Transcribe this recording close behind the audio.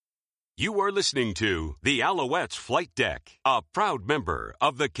You are listening to the Alouettes Flight Deck, a proud member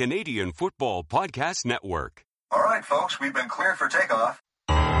of the Canadian Football Podcast Network. All right, folks, we've been cleared for takeoff.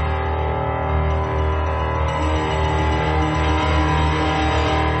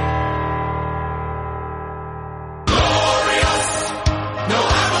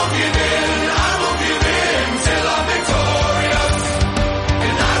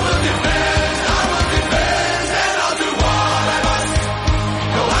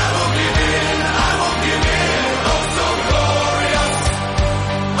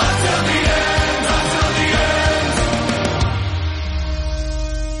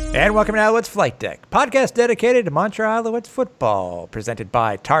 And welcome to Alouettes Flight Deck, podcast dedicated to Montreal Alouettes football, presented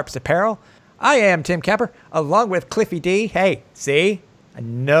by Tarps Apparel. I am Tim Kemper, along with Cliffy D. Hey, see?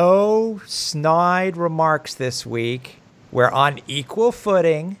 No snide remarks this week. We're on equal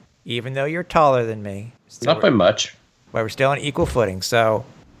footing, even though you're taller than me. Not by much. But we're still on equal footing, so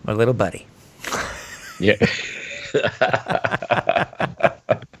my little buddy. Yeah.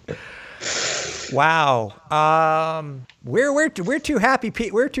 Wow. We're too happy.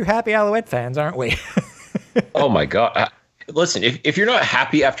 We're too happy Alouette fans, aren't we? Oh my God! Listen, if you're not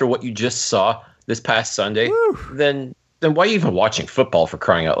happy after what you just saw this past Sunday, then why are you even watching football, for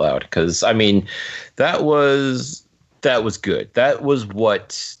crying out loud? Because I mean, that was good. That was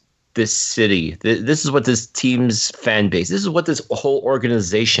what this city. This is what this team's fan base. This is what this whole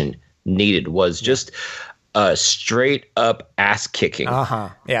organization needed. Was just a straight up ass kicking.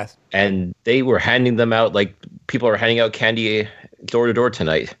 Yes. And they were handing them out like people are handing out candy door to door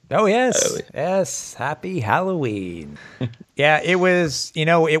tonight. Oh, yes. Yes. Happy Halloween. Yeah, it was,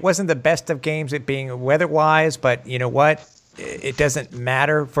 it wasn't the best of games, it being weather-wise, but you know what? It doesn't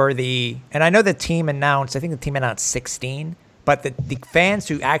matter and I know the team announced, I think the team announced 16, but the fans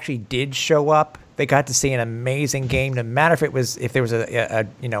who actually did show up, they got to see an amazing game, no matter if there was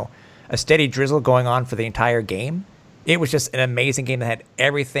a steady drizzle going on for the entire game. It was just an amazing game that had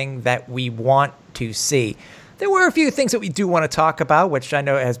everything that we want to see. There were a few things that we do want to talk about, which I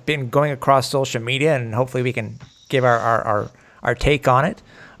know has been going across social media, and hopefully we can give our take on it.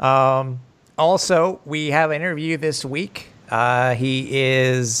 Also, we have an interview this week. He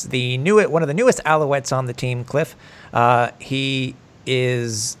is one of the newest Alouettes on the team, Cliff. He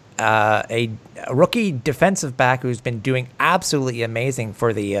is a rookie defensive back who's been doing absolutely amazing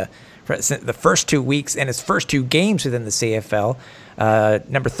for the first 2 weeks and his first 2 games within the CFL.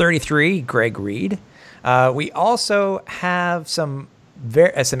 Number 33, Greg Reed. We also have some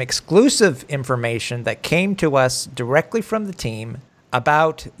exclusive information that came to us directly from the team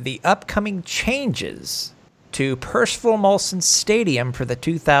about the upcoming changes to Percival Molson Stadium for the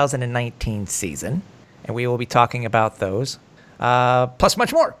 2019 season. And we will be talking about those, plus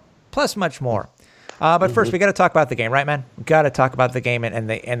much more. But first, we got to talk about the game, right, man? We got to talk about the game and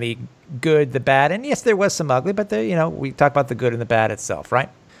the good, the bad, and yes, there was some ugly, but we talk about the good and the bad itself, right?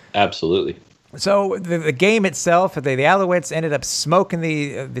 Absolutely. So the game itself, the Alouettes ended up smoking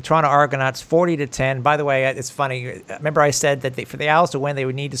the Toronto Argonauts 40-10. By the way, it's funny. Remember, I said that for the Owls to win, they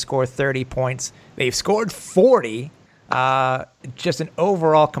would need to score 30 points. They've scored 40. Just an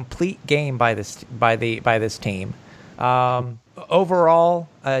overall complete game by this team. Overall,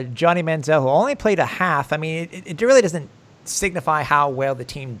 Johnny Manziel, who only played a half, I mean, it really doesn't signify how well the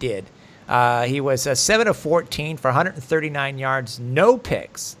team did. He was 7 of 14 for 139 yards, no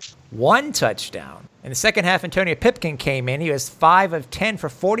picks, 1 touchdown. In the second half, Antonio Pipkin came in. He was 5 of 10 for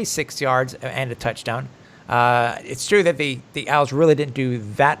 46 yards and a touchdown. It's true that the Owls really didn't do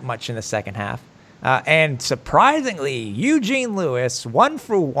that much in the second half. And surprisingly, Eugene Lewis, 1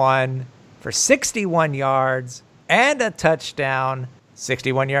 for 1 for 61 yards and a touchdown.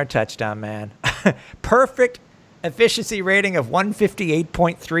 61-yard touchdown, man. Perfect efficiency rating of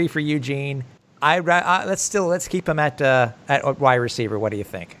 158.3 for Eugene. Let's keep him at wide receiver. What do you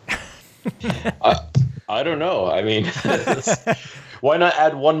think? I don't know. I mean, why not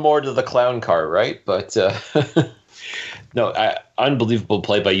add one more to the clown car, right? But no, unbelievable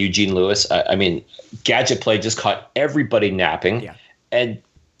play by Eugene Lewis. I mean, gadget play just caught everybody napping. Yeah. And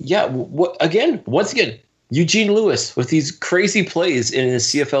yeah, once again, Eugene Lewis with these crazy plays in his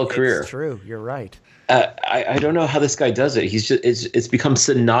CFL career. It's true. You're right. I don't know how this guy does it. He's just it's become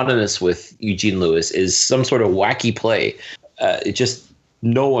synonymous with Eugene Lewis is some sort of wacky play. It just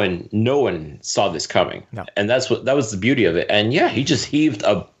no one saw this coming. No. And that was the beauty of it. And yeah, he just heaved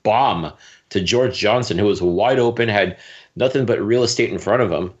a bomb to George Johnson, who was wide open, had nothing but real estate in front of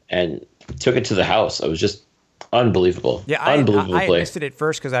him, and took it to the house. I was just Unbelievable. Yeah, Unbelievable I play. missed it at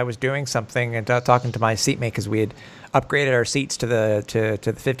first because I was doing something and talking to my seatmate because we had upgraded our seats to the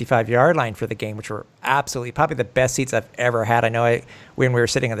 55-yard line for the game, which were absolutely probably the best seats I've ever had. I know when we were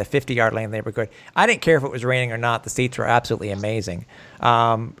sitting on the 50-yard line, they were good. I didn't care if it was raining or not. The seats were absolutely amazing.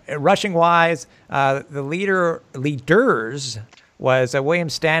 Rushing wise, the leaders was William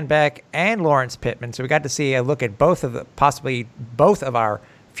Stanback and Lawrence Pittman. So we got to see a look at both of our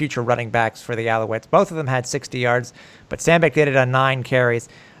future running backs for the Alouettes. Both of them had 60 yards, but Stanback did it on 9 carries.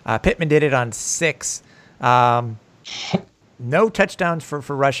 Pittman did it on 6. No touchdowns for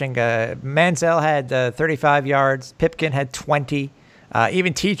rushing. Manziel had 35 yards. Pipkin had 20.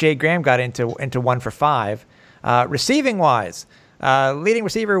 Even TJ Graham got into 1 for 5. Receiving wise, leading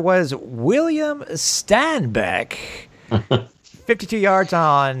receiver was William Stanback. 52 yards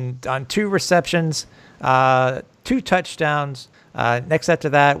on 2 receptions, 2 touchdowns. Next after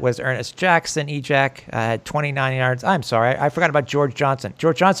that was Ernest Jackson. Ejack had 29 yards. I'm sorry, I forgot about George Johnson.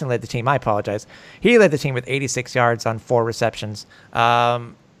 George Johnson led the team. I apologize. He led the team with 86 yards on 4 receptions.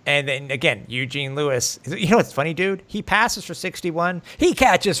 And then again, Eugene Lewis. You know what's funny, dude? He passes for 61. He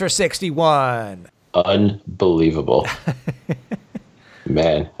catches for 61. Unbelievable.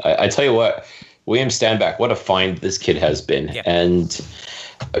 Man, I tell you what, William Stanback, what a find this kid has been. Yeah. And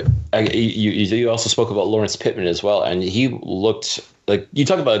you also spoke about Lawrence Pittman as well, and he looked like, you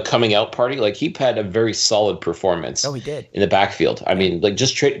talk about a coming out party. Like, he had a very solid performance. Oh, he did in the backfield. I mean, like,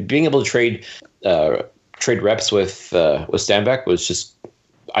 just being able to trade reps with Stanback was just.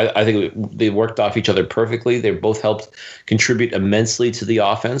 I think they worked off each other perfectly. They both helped contribute immensely to the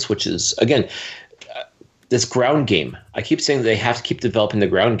offense, which is, again, this ground game. I keep saying they have to keep developing the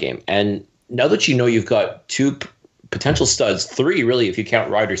ground game, and now that you know you've got 2 potential studs, 3 really if you count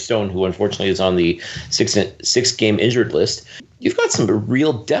Ryder Stone, who unfortunately is on the 6-game injured list, you've got some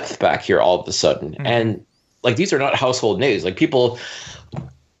real depth back here all of a sudden. Mm-hmm. And like, these are not household names. Like, people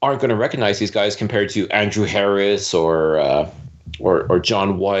aren't going to recognize these guys compared to Andrew Harris or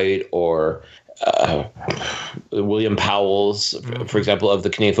John White or William Powell's, for example, of the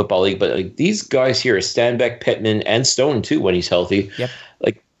Canadian Football League. But like, these guys here, Stanback, Pittman, and Stone too, when he's healthy. Yep.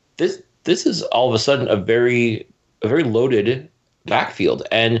 Like, this is all of a sudden a very loaded backfield,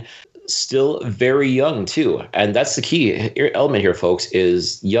 and still very young too. And that's the key element here, folks,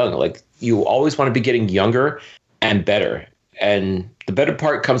 is young. Like, you always want to be getting younger and better. And the better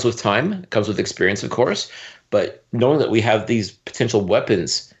part comes with time, comes with experience, of course. But knowing that we have these potential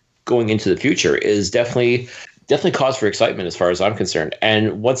weapons going into the future is definitely cause for excitement as far as I'm concerned.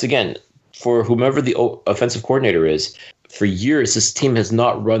 And once again, for whomever the offensive coordinator is, for years, this team has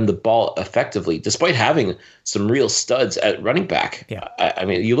not run the ball effectively, despite having some real studs at running back. Yeah. I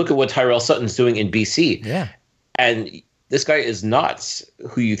mean, you look at what Tyrell Sutton's doing in BC. Yeah. And this guy is not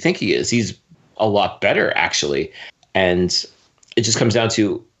who you think he is. He's a lot better, actually. And it just comes down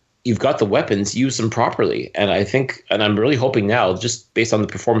to, you've got the weapons, use them properly. And I think, and I'm really hoping now, just based on the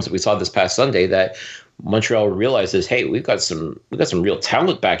performance that we saw this past Sunday, that Montreal realizes, hey, we've got some real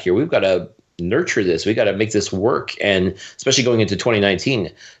talent back here. We've got to nurture this. We got to make this work. And especially going into 2019,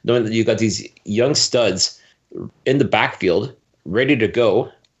 knowing that you've got these young studs in the backfield ready to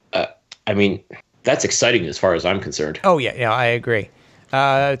go. I mean, that's exciting as far as I'm concerned. Oh, yeah, I agree.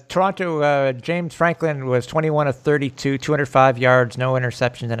 Toronto, James Franklin was 21 of 32, 205 yards, no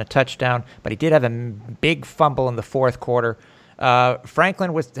interceptions, and a touchdown. But he did have a big fumble in the fourth quarter.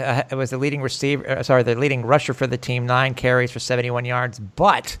 Franklin was the leading the leading rusher for the team, 9 carries for 71 yards,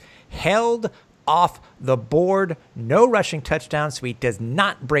 but held off the board. No rushing touchdowns, so he does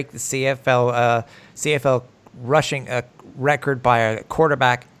not break the CFL rushing record by a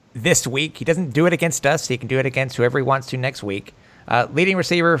quarterback this week. He doesn't do it against us. He can do it against whoever he wants to next week. Leading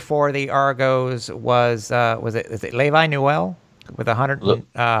receiver for the Argos was it Levi Newell with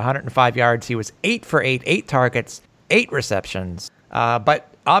 105 yards. He was 8 for 8, 8 targets, 8 receptions. But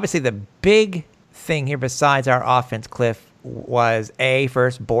obviously the big thing here besides our offense, Cliff, was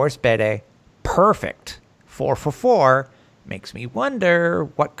first Boris Bede, perfect, 4 for 4. Makes me wonder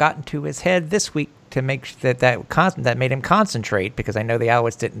what got into his head this week to make that made him concentrate, because I know the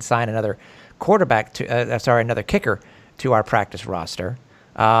Alouettes didn't sign another kicker to our practice roster.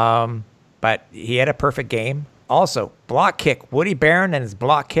 But he had a perfect game. Also, block kick. Woody Barron and his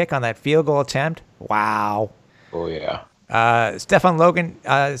block kick on that field goal attempt. Wow. Oh yeah. Stefan Logan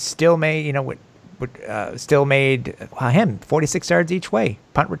still made 46 yards each way,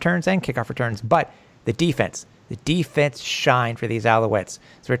 punt returns and kickoff returns. But the defense shined for these Alouettes.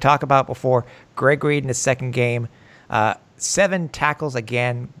 So we talked about before, Greg Reed in his second game, 7 tackles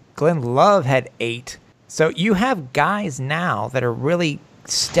again. Glenn Love had 8. So you have guys now that are really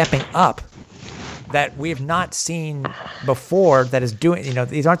stepping up that we have not seen before that is doing,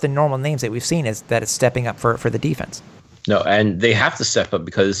 these aren't the normal names that we've seen that is stepping up for the defense. No, and they have to step up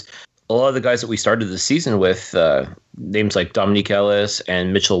because a lot of the guys that we started the season with, names like Dominique Ellis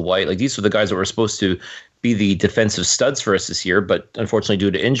and Mitchell White, like these were the guys that were supposed to be the defensive studs for us this year, but unfortunately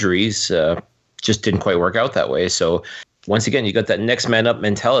due to injuries, just didn't quite work out that way. So once again, you got that next man up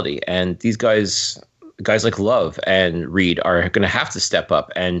mentality, and these guys like Love and Reed are going to have to step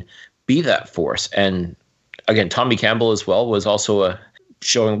up and be that force. And again, Tommy Campbell as well was also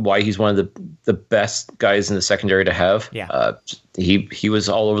showing why he's one of the best guys in the secondary to have. Yeah. He was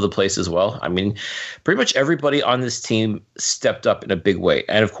all over the place as well. I mean, pretty much everybody on this team stepped up in a big way.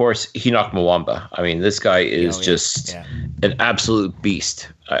 And of course, Enoch Mwamba. I mean, this guy is just an absolute beast.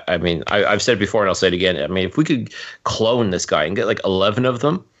 I mean, I've said it before and I'll say it again. I mean, if we could clone this guy and get like 11 of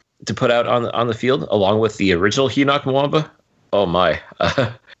them to put out on the field along with the original Enoch Mwamba, oh my,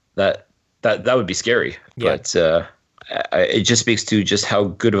 that would be scary. Yeah. But it just speaks to just how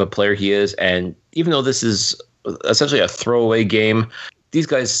good of a player he is. And even though this is essentially a throwaway game, these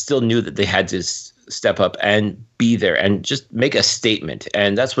guys still knew that they had to step up and be there and just make a statement.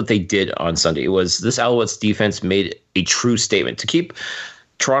 And that's what they did on Sunday. It was this Alouettes defense made a true statement to keep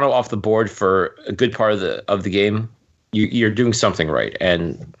Toronto off the board for a good part of the game. You're doing something right.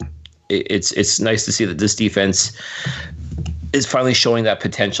 And it's nice to see that this defense is finally showing that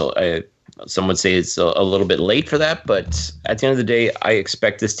potential. Some would say it's a little bit late for that, but at the end of the day, I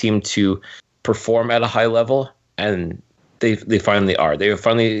expect this team to perform at a high level, and they finally are. They are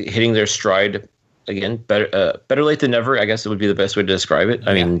finally hitting their stride again. Better late than never, I guess it would be the best way to describe it.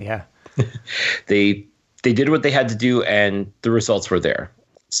 I mean, they did what they had to do, and the results were there.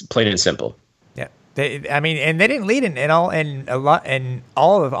 It's plain and simple. Yeah, and they didn't lead in all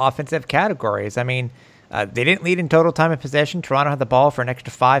of the offensive categories. I mean. They didn't lead in total time of possession. Toronto had the ball for an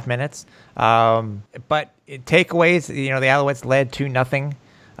extra 5 minutes. But takeaways, the Alouettes led 2-0.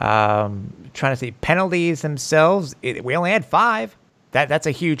 Trying to see penalties themselves, we only had 5. That's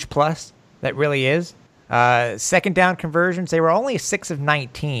a huge plus. That really is. Second down conversions, they were only 6 of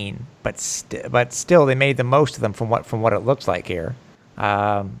 19, but still they made the most of them from what it looks like here.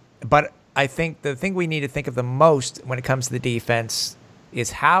 But I think the thing we need to think of the most when it comes to the defense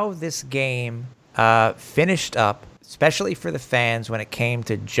is how this game finished up, especially for the fans, when it came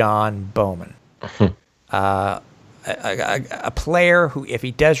to John Bowman. A player who, if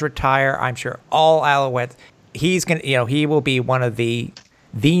he does retire, I'm sure all Alouettes, he will be one of the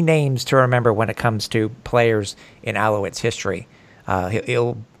names to remember when it comes to players in Alouettes history.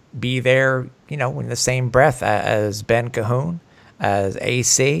 He'll be there, in the same breath as Ben Cahoon, as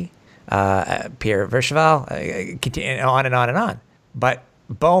AC, Pierre Vercheval, and on and on and on. But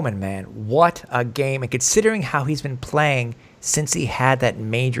Bowman, man, what a game. And considering how he's been playing since he had that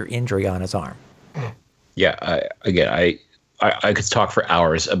major injury on his arm. Yeah, I could talk for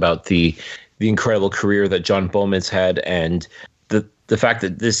hours about the incredible career that John Bowman's had, and the fact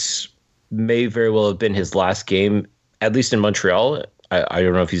that this may very well have been his last game, at least in Montreal. I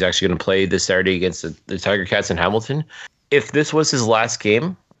don't know if he's actually going to play this Saturday against the Tiger Cats in Hamilton. If this was his last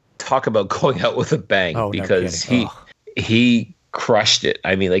game, talk about going out with a bang, because he crushed it.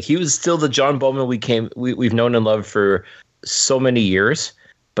 I mean, like, he was still the John Bowman we've known and loved for so many years,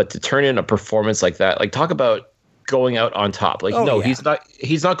 but to turn in a performance like that, like, talk about going out on top. Like,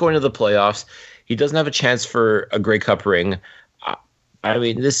 he's not going to the playoffs. He doesn't have a chance for a Grey Cup ring. I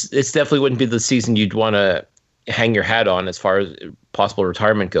mean, this definitely wouldn't be the season you'd want to hang your hat on as far as possible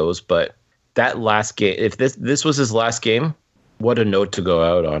retirement goes. But that last game, if this was his last game, what a note to go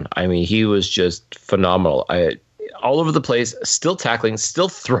out on. I mean, he was just phenomenal. All over the place, still tackling, still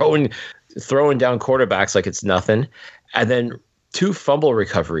throwing down quarterbacks like it's nothing. And then 2 fumble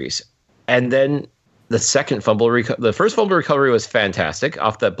recoveries. And then the second the first fumble recovery was fantastic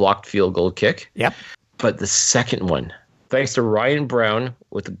off that blocked field goal kick. Yep. But the second one, thanks to Ryan Brown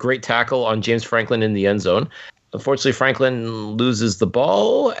with a great tackle on James Franklin in the end zone. Unfortunately, Franklin loses the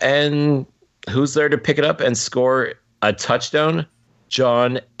ball, and who's there to pick it up and score a touchdown?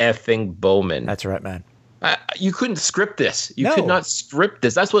 John effing Bowman. That's right, man. You couldn't script this. You could not script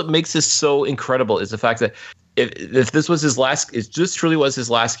this. That's what makes this so incredible, is the fact that if this was his last, it just truly was his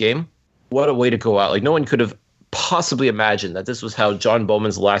last game, what a way to go out. Like, no one could have possibly imagined that this was how John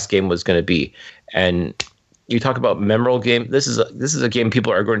Bowman's last game was going to be. And you talk about memorable game. This is a game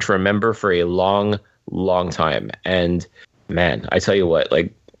people are going to remember for a long, long time. And man, I tell you what,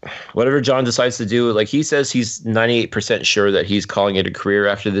 like, whatever John decides to do, like, he says he's 98% sure that he's calling it a career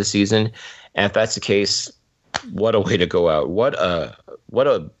after this season. And if that's the case, what a way to go out. What a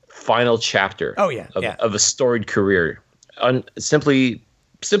final chapter of a storied career. Simply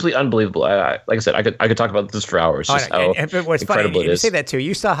simply unbelievable. Like I said, I could talk about this for hours. Just how what's incredible funny, it you is. say that too.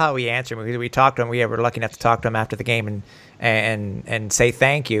 You saw how he answered me. We talked to him. We were lucky enough to talk to him after the game and say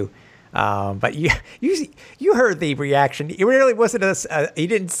thank you. But you heard the reaction. It really wasn't he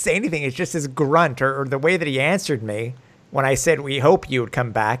didn't say anything. It's just his grunt or the way that he answered me when I said we hope you would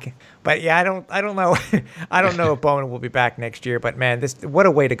come back. But yeah, I don't know. I don't know if Bowman will be back next year. But man, what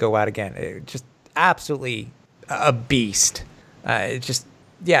a way to go out again. Just absolutely a beast.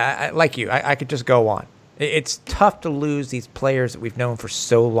 Like you, I could just go on. It's tough to lose these players that we've known for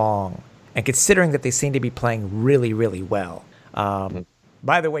so long, and considering that they seem to be playing really, really well.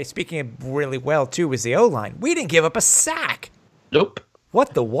 By the way, speaking of really well too, was the O-line. We didn't give up a sack. Nope.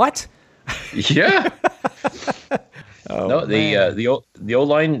 What the what? Yeah. The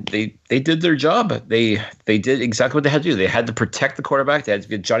O-line, they did their job. They did exactly what they had to do. They had to protect the quarterback. They had to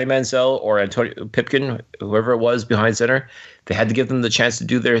get Johnny Manziel or Antonio Pipkin, whoever it was behind center. They had to give them the chance to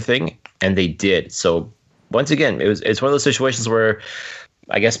do their thing, and they did. So once again, it's one of those situations where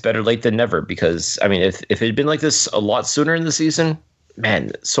I guess better late than never, because I mean, if it had been like this a lot sooner in the season,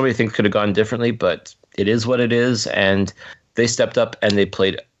 man, so many things could have gone differently, but it is what it is, and they stepped up and they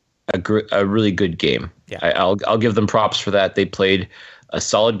played a really good game. Yeah. I'll give them props for that. They played a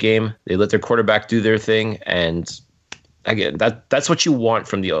solid game. They let their quarterback do their thing, and again, that's what you want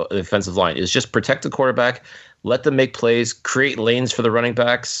from the offensive line, is just protect the quarterback, let them make plays, create lanes for the running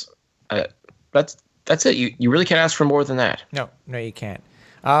backs. That's it. You really can't ask for more than that. No, you can't.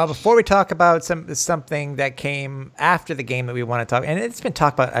 Before we talk about something that came after the game that we want to talk, and it's been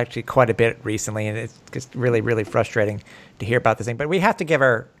talked about actually quite a bit recently, and it's just really, really frustrating to hear about this thing. But we have to give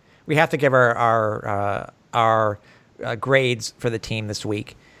our grades for the team this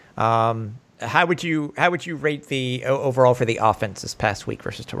week. How would you rate the overall for the offense this past week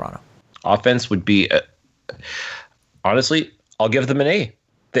versus Toronto? Offense would be honestly, I'll give them an A.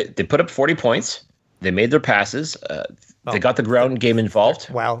 They put up 40 points. They made their passes. They got the ground game involved.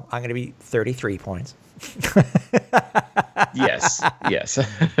 Well, I'm going to be 33 points. Yes.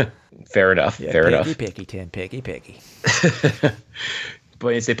 Fair enough. Yeah, fair enough. Picky, Tim. Picky.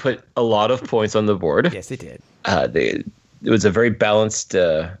 But they put a lot of points on the board. Yes, they did. It was a very balanced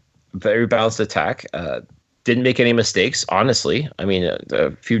attack. Didn't make any mistakes, honestly. I mean,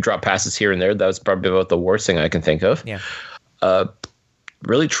 a few drop passes here and there. That was probably about the worst thing I can think of. Yeah.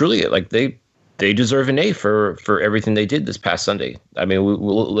 Really, truly, like they deserve an A for everything they did this past Sunday. I mean,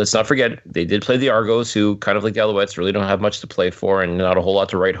 let's not forget, they did play the Argos, who kind of like the Alouettes really don't have much to play for and not a whole lot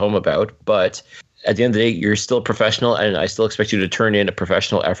to write home about. But at the end of the day, you're still a professional, and I still expect you to turn in a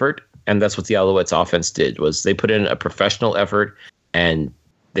professional effort. And that's what the Alouettes offense did, was they put in a professional effort and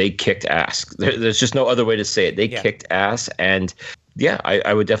they kicked ass. There's just no other way to say it. They kicked ass, and yeah,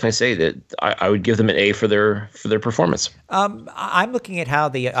 I would definitely say that I would give them an A for their performance. I'm looking at how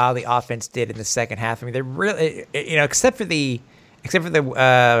the offense did in the second half. I mean, they really, except for the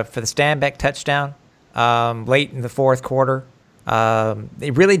Stanback touchdown late in the fourth quarter,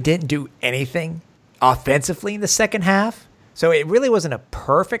 they really didn't do anything offensively in the second half. So it really wasn't a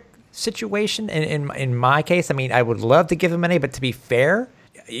perfect situation in my case. I mean, I would love to give them an A, but to be fair,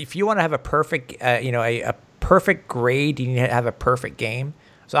 if you want to have a perfect, a perfect grade, you need to have a perfect game.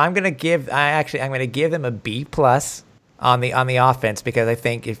 So I'm going to give them a B+ on the offense, because I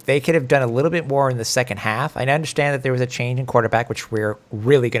think if they could have done a little bit more in the second half, I understand that there was a change in quarterback, which we're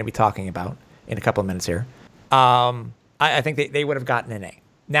really going to be talking about in a couple of minutes here. I think they would have gotten an A.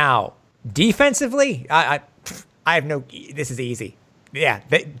 Now, defensively, I have no. This is easy. Yeah,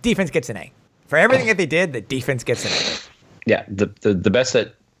 the defense gets an A for everything that they did. The defense gets an A. Yeah, the best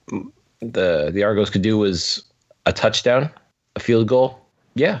that the Argos could do was a touchdown, a field goal.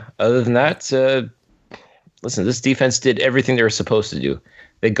 Yeah, other than that, listen, this defense did everything they were supposed to do.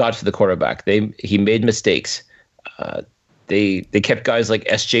 They got to the quarterback. He made mistakes. They kept guys like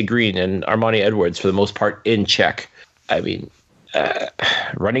S.J. Green and Armani Edwards for the most part in check. I mean,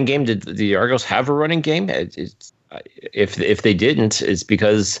 running game. Did the Argos have a running game? If they didn't, it's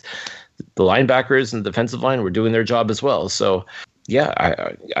because the linebackers and the defensive line were doing their job as well. So, yeah,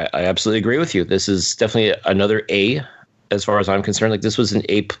 I absolutely agree with you. This is definitely another A as far as I'm concerned. Like, this was an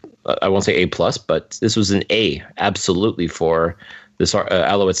A. I won't say A+, but this was an A absolutely for this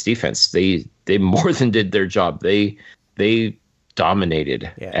Alouettes defense. They more than did their job. They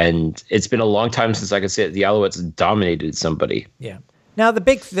dominated, and it's been a long time since I could say the Alouettes dominated somebody. Yeah. Now the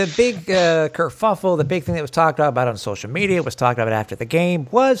big kerfuffle, the big thing that was talked about on social media, was talked about after the game,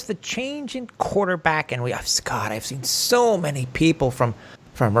 was the change in quarterback. And I've seen so many people from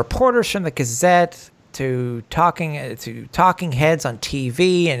reporters from the Gazette to talking heads on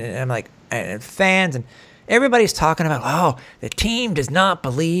TV, and I'm like, and fans, and everybody's talking about, oh, the team does not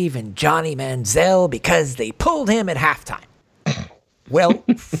believe in Johnny Manziel because they pulled him at halftime. Well,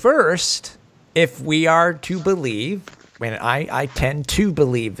 first, if we are to believe, and I tend to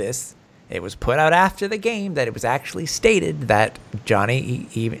believe this, it was put out after the game that it was actually stated that Johnny,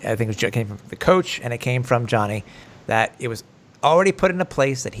 I think it came from the coach and it came from Johnny, that it was already put into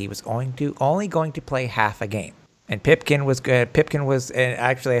place that he was only going to play half a game. And Pipkin was good. Pipkin was, and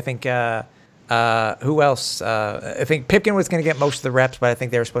actually, I think, who else? I think Pipkin was going to get most of the reps, but I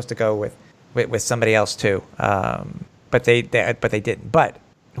think they were supposed to go with somebody else too. But they didn't. But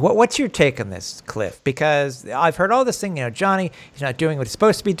what's your take on this, Cliff? Because I've heard all this thing, Johnny, he's not doing what he's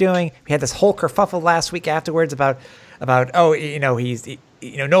supposed to be doing. We had this whole kerfuffle last week afterwards about he's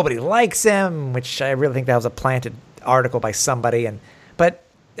nobody likes him, which I really think that was a planted article by somebody. But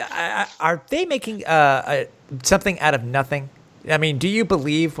are they making something out of nothing? I mean, do you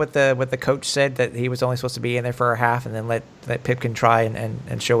believe what the coach said, that he was only supposed to be in there for a half and then let Pipkin try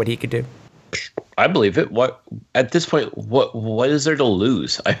and show what he could do? I believe it. What at this point, what is there to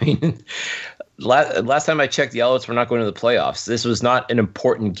lose? I mean, last time I checked, the Alouettes were not going to the playoffs. This was not an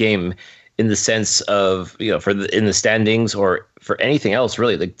important game in the sense of in the standings or for anything else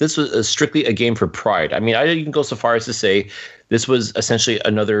really. Like, this was strictly a game for pride. I mean, I didn't even go so far as to say this was essentially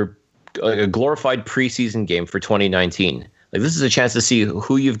a glorified preseason game for 2019. Like, this is a chance to see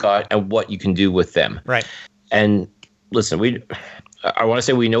who you've got and what you can do with them. Right. And listen, I want to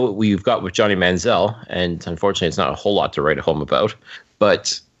say we know what we've got with Johnny Manziel, and unfortunately, it's not a whole lot to write home about.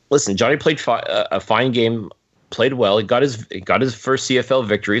 But listen, Johnny played a fine game, played well. He got his first CFL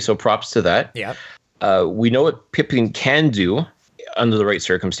victory, so props to that. Yeah. We know what Pipkin can do under the right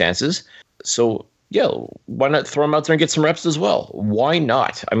circumstances. So yeah, why not throw him out there and get some reps as well? Why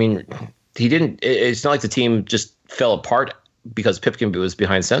not? I mean, he didn't. It's not like the team just fell apart because Pipkin was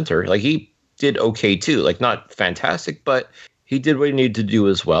behind center. Like, he did okay too. Like, not fantastic, but he did what he needed to do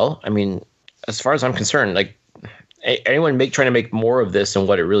as well. I mean, as far as I'm concerned, like, anyone trying to make more of this than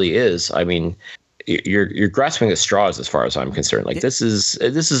what it really is, I mean, you're grasping at straws as far as I'm concerned. Like, this is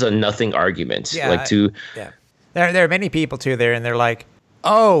a nothing argument. Yeah, There are many people too there, and they're like,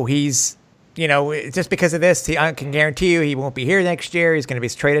 oh, he's, just because of this, I can guarantee you he won't be here next year. He's going to be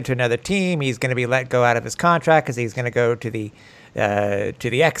traded to another team. He's going to be let go out of his contract because he's going to go to the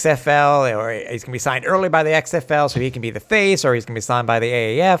XFL, or he's going to be signed early by the XFL so he can be the face, or he's going to be signed by the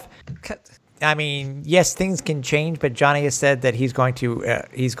AAF. I mean, yes, things can change, but Johnny has said that he's going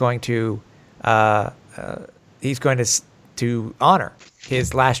to honor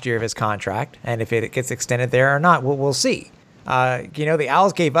his last year of his contract, and if it gets extended there or not, we'll see. The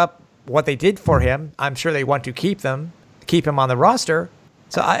Owls gave up what they did for him. I'm sure they want to keep him on the roster.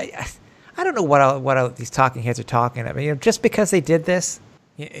 So I don't know what these talking heads are talking about. Just because they did this,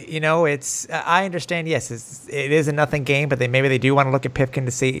 it's. I understand. Yes, it is a nothing game, but maybe they do want to look at Pipkin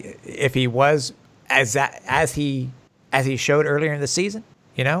to see if he was as he showed earlier in the season.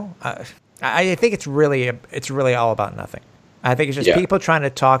 I think it's really all about nothing. I think it's just people trying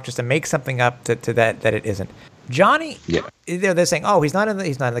to talk just to make something up to that it isn't. Johnny, they're saying, oh, he's not in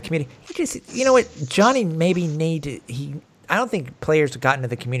the community. He just, what, Johnny maybe I don't think players got into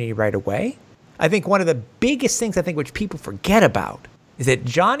the community right away. I think one of the biggest things which people forget about is that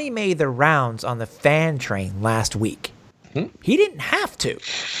Johnny made the rounds on the fan train last week. Mm-hmm. He didn't have to.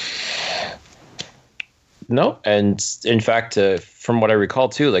 No, and in fact, from what I recall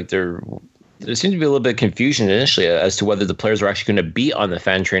too, like there seemed to be a little bit of confusion initially as to whether the players were actually going to be on the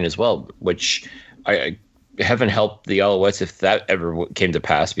fan train as well, which I haven't helped the Alouettes if that ever came to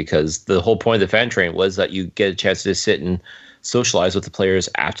pass, because the whole point of the fan train was that you get a chance to sit and socialize with the players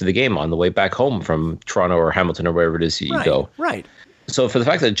after the game on the way back home from Toronto or Hamilton or wherever it is you go. Right. So for the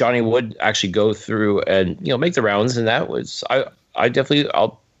fact that Johnny would actually go through and make the rounds, and that was I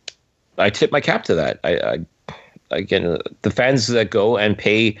tip my cap to that. Again, the fans that go and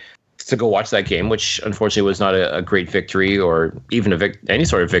pay to go watch that game, which unfortunately was not a great victory or even any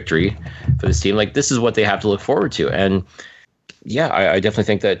sort of victory for this team. Like, this is what they have to look forward to. And yeah, I definitely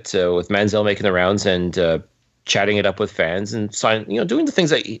think that with Manziel making the rounds and chatting it up with fans and doing the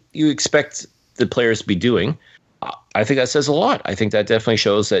things that you expect the players to be doing, I think that says a lot. I think that definitely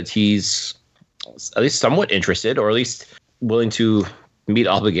shows that he's at least somewhat interested, or at least willing to meet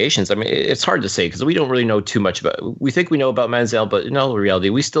obligations. I mean, it's hard to say because we don't really know too much about. We think we know about Manziel, but in all reality,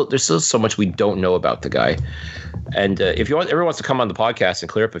 there's still so much we don't know about the guy. And if everyone wants to come on the podcast and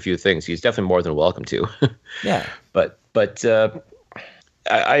clear up a few things, he's definitely more than welcome to. Yeah. But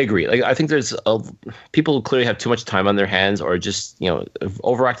I agree. Like, I think there's people who clearly have too much time on their hands, or just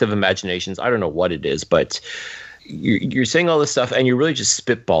overactive imaginations. I don't know what it is, but you're saying all this stuff and you're really just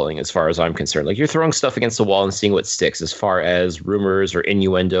spitballing as far as I'm concerned. Like, you're throwing stuff against the wall and seeing what sticks as far as rumors or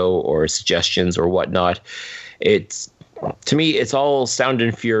innuendo or suggestions or whatnot. To me, it's all sound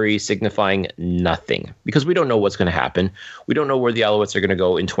and fury signifying nothing because we don't know what's going to happen. We don't know where the Alouettes are going to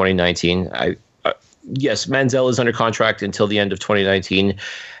go in 2019. Yes, Manziel is under contract until the end of 2019.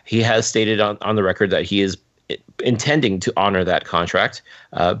 He has stated on the record that he is intending to honor that contract.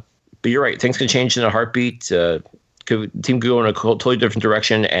 But you're right. Things can change in a heartbeat. The team could go in a totally different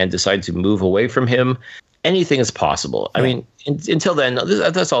direction and decide to move away from him. Anything is possible. I mean, until then,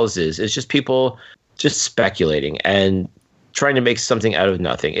 that's all this is. It's just people just speculating and trying to make something out of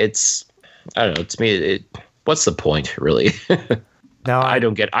nothing. I don't know. To me, what's the point, really? No, I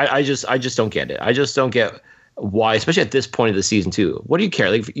don't get. I just don't get it. I just don't get why, especially at this point of the season too. What do you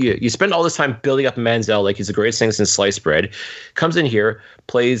care? Like, you spend all this time building up Manziel like he's the greatest thing since sliced bread. Comes in here,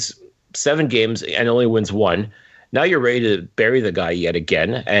 plays 7 games and only wins 1. Now you're ready to bury the guy yet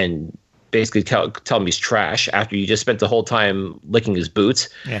again and basically tell him he's trash after you just spent the whole time licking his boots.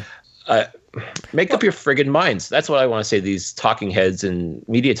 Yeah. Make up your friggin' minds. That's what I want to say. These talking heads and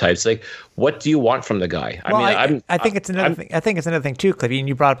media types, like, what do you want from the guy? I think it's another thing. I think it's another thing too, Cliffy. And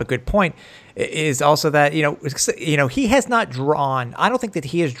you brought up a good point. Is also that he has not drawn. I don't think that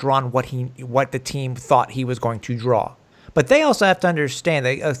he has drawn what the team thought he was going to draw. But they also have to understand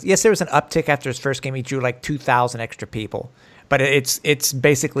that yes, there was an uptick after his first game. He drew like 2,000 extra people, but it's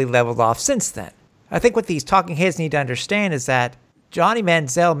basically leveled off since then. I think what these talking heads need to understand is that Johnny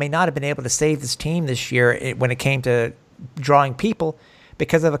Manziel may not have been able to save this team this year when it came to drawing people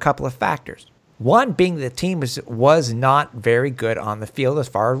because of a couple of factors. One being the team was not very good on the field as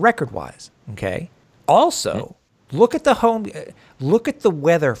far as record-wise. Okay. Also, look at the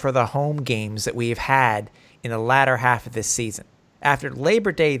weather for the home games that we've had in the latter half of this season. After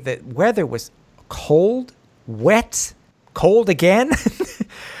Labor Day, the weather was cold, wet, cold again.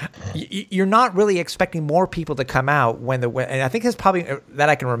 You're not really expecting more people to come out and I think it's probably that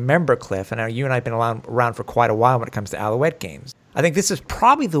I can remember, Cliff, and you and I have been around for quite a while when it comes to Alouette games. I think this is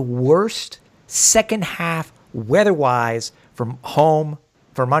probably the worst second half weather-wise for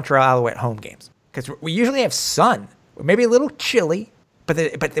Montreal Alouette home games, because we usually have sun, maybe a little chilly, but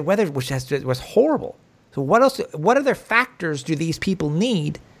the weather was horrible. So what other factors do these people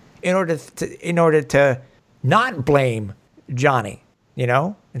need in order to not blame Johnny,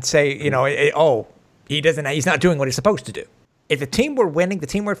 and say, he's not doing what he's supposed to do. If the team were winning, the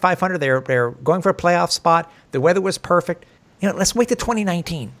team were at 500, they're going for a playoff spot, the weather was perfect, let's wait to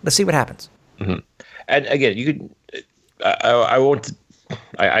 2019. Let's see what happens. Mm-hmm. And again, you could,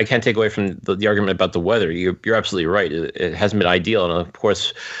 I can't take away from the argument about the weather. You're absolutely right. It hasn't been ideal. And of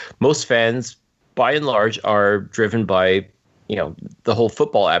course, most fans, by and large, are driven by the whole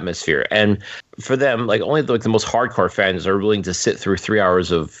football atmosphere. And for them, like, only the most hardcore fans are willing to sit through 3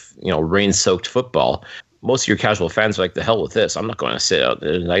 hours of, rain-soaked football. Most of your casual fans are like, the hell with this. I'm not going to sit out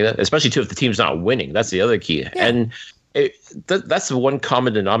there like that, especially too if the team's not winning. That's the other key. Yeah. And that's the one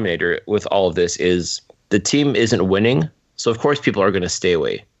common denominator with all of this is the team isn't winning. So of course people are going to stay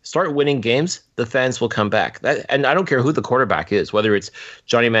away. Start winning games, the fans will come back. And I don't care who the quarterback is, whether it's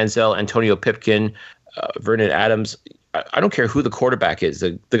Johnny Manziel, Antonio Pipkin, Vernon Adams. I don't care who the quarterback is.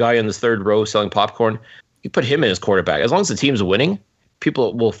 The guy in the third row selling popcorn, you put him in as quarterback. As long as the team's winning,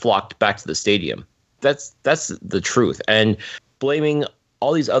 people will flock back to the stadium. That's the truth. And blaming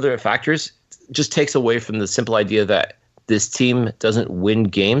all these other factors just takes away from the simple idea that this team doesn't win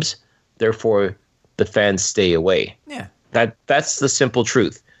games, therefore the fans stay away. Yeah. That's the simple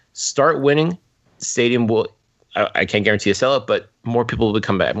truth. Start winning, stadium will, I can't guarantee a sellout, but more people will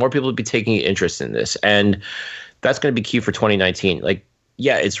come back. More people will be taking interest in this. And that's going to be key for 2019. Like,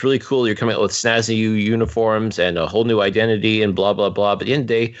 yeah, it's really cool. You're coming out with snazzy uniforms and a whole new identity and blah, blah, blah. But at the end of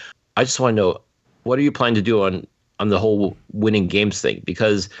the day, I just want to know, what are you planning to do on the whole winning games thing?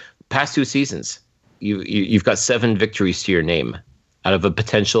 Because past 2 seasons, you've got 7 victories to your name out of a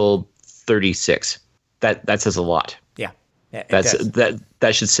potential 36. That says a lot. Yeah.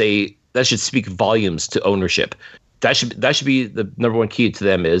 That should speak volumes to ownership. That should be the number one key to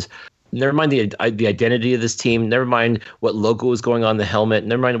them is, never mind the identity of this team. Never mind what logo is going on the helmet.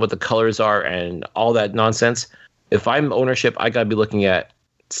 Never mind what the colors are and all that nonsense. If I'm ownership, I got to be looking at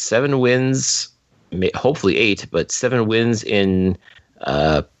 7 wins, hopefully 8, but 7 wins in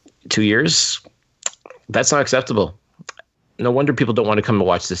 2 years. That's not acceptable. No wonder people don't want to come and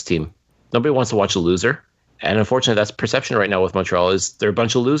watch this team. Nobody wants to watch a loser. And unfortunately, that's perception right now with Montreal is they're a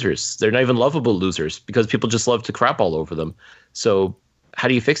bunch of losers. They're not even lovable losers because people just love to crap all over them. So how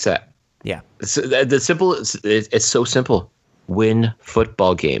do you fix that? Yeah. It's so simple. Win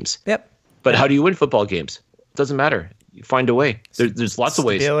football games. Yep. But how do you win football games? It doesn't matter. You find a way. There's lots of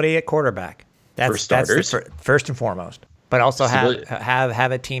ways. Stability at quarterback. For starters. That's first and foremost. But also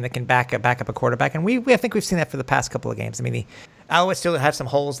have a team that can back up a quarterback. And I think we've seen that for the past couple of games. I mean, the Alouettes still have some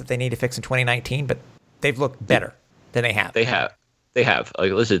holes that they need to fix in 2019, but they've looked better than they have. They have.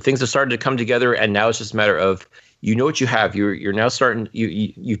 Like, listen, things have started to come together, and now it's just a matter of what you have. You're now starting.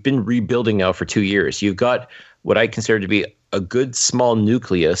 You've been rebuilding now for 2 years. You've got what I consider to be a good small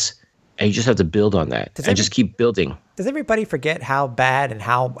nucleus, and you just have to build on that just keep building. Does everybody forget how bad and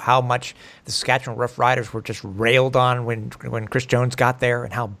how much the Saskatchewan Rough Riders were just railed on when Chris Jones got there,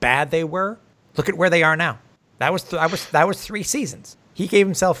 and how bad they were? Look at where they are now. That was 3 seasons. I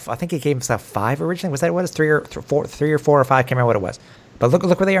think he gave himself 5 originally. Was that what it was? 3 or 4 or 5? Can't remember what it was. But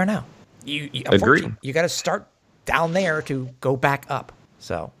look where they are now. You Agreed. You got to start down there to go back up.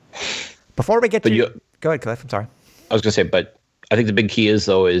 So before we get go ahead, Cliff. I'm sorry. I was going to say, but I think the big key is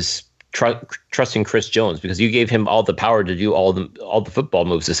trusting Chris Jones, because you gave him all the power to do all the football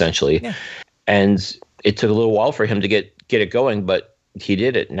moves essentially, and it took a little while for him to get it going, but he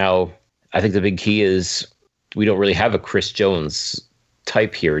did it. Now, I think the big key is we don't really have a Chris Jones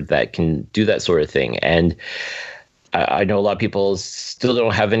type here that can do that sort of thing, and I know a lot of people still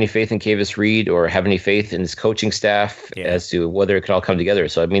don't have any faith in Kavis Reed or have any faith in his coaching staff as to whether it could all come together.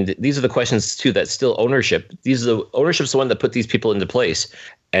 So, I mean, these are the questions, too, that's still ownership. Ownership's the one that put these people into place.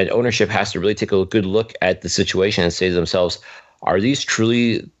 And ownership has to really take a good look at the situation and say to themselves, are these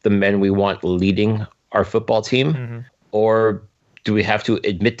truly the men we want leading our football team? Mm-hmm. Or do we have to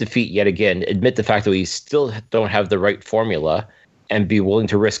admit defeat yet again, admit the fact that we still don't have the right formula, and be willing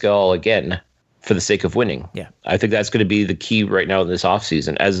to risk it all again for the sake of winning? Yeah. I think that's going to be the key right now in this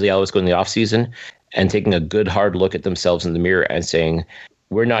offseason, as the Alouettes go in the offseason, and taking a good hard look at themselves in the mirror and saying,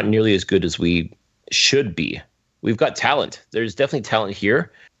 we're not nearly as good as we should be. We've got talent. There's definitely talent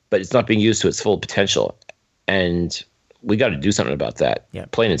here, but it's not being used to its full potential. And we got to do something about that. Yeah.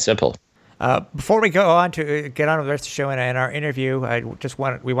 Plain and simple. Before we get on with the rest of the show and our interview,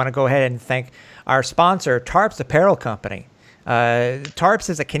 we want to go ahead and thank our sponsor, Tarps Apparel Company. Tarps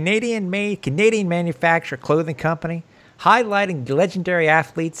is a Canadian-made, Canadian-manufactured clothing company, highlighting legendary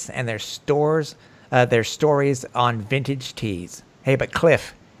athletes and their stories on vintage tees. Hey, but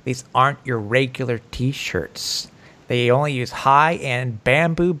Cliff, these aren't your regular T-shirts. They only use high-end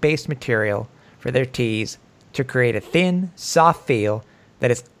bamboo-based material for their tees to create a thin, soft feel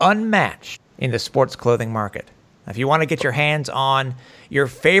that is unmatched in the sports clothing market. Now, if you want to get your hands on your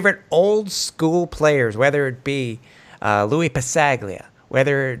favorite old-school players, whether it be Louis Pasaglia,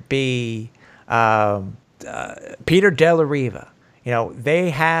 whether it be Peter De La Riva, they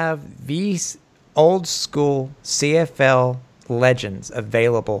have these old-school CFL legends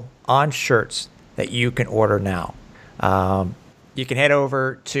available on shirts that you can order now. You can head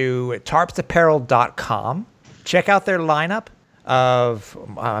over to tarpsapparel.com. Check out their lineup of,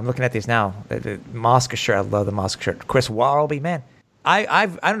 I'm looking at these now, the Mosca shirt. I love the Mosca shirt. Chris Warrelby, man. I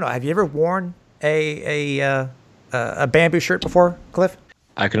don't know. Have you ever worn a bamboo shirt before, Cliff?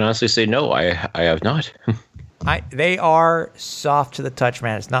 I can honestly say no. I have not. They are soft to the touch,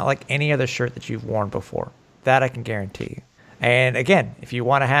 man. It's not like any other shirt that you've worn before. That I can guarantee you. And again, if you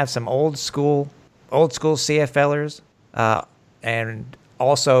want to have some old school CFLers, and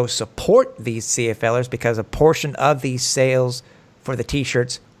also support these CFLers, because a portion of these sales for the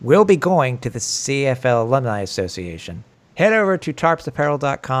T-shirts will be going to the CFL Alumni Association, head over to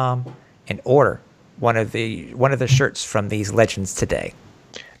tarpsapparel.com and order one of the shirts from these legends today.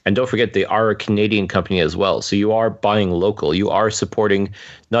 And don't forget, they are a Canadian company as well. So you are buying local. You are supporting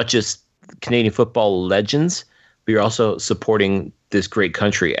not just Canadian football legends, but you're also supporting this great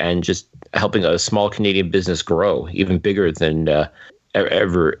country and just helping a small Canadian business grow even bigger than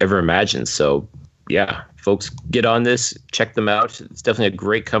ever imagined. So yeah, folks, get on this, check them out. It's definitely a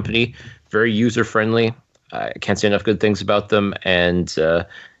great company, very user friendly. I can't say enough good things about them. And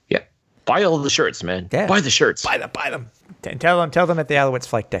buy all the shirts, man. Yeah. Buy the shirts. Buy them. And tell them that the Alouettes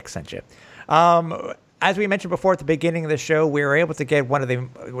Flight Deck sent you. As we mentioned before at the beginning of the show, we were able to get one of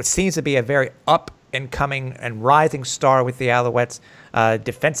what seems to be a very up and coming and rising star with the Alouettes,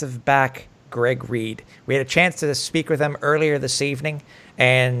 defensive back Greg Reed. We had a chance to speak with him earlier this evening,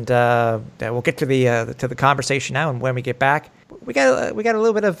 and we'll get to the conversation now. And when we get back, we got a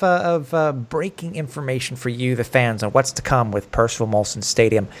little bit of breaking information for you, the fans, on what's to come with Percival Molson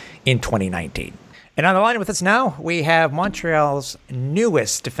Stadium in 2019. And on the line with us now, we have Montreal's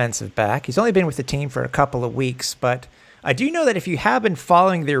newest defensive back. He's only been with the team for a couple of weeks, but I do know that if you have been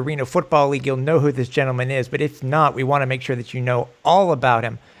following the Arena Football League, you'll know who this gentleman is. But if not, we want to make sure that you know all about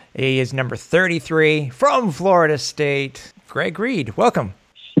him. He is number 33 from Florida State, Greg Reed. Welcome.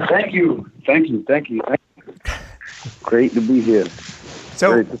 Thank you. Great to be here.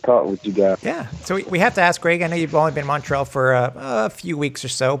 So, great to talk with you guys. Yeah. So we have to ask Greg. I know you've only been in Montreal for a few weeks or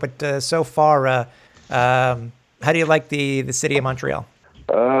so, but so far, how do you like the city of Montreal?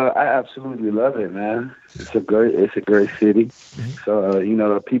 I absolutely love it, man. It's a great city. Mm-hmm. So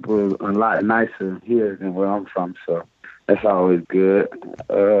the people are a lot nicer here than where I'm from. So that's always good.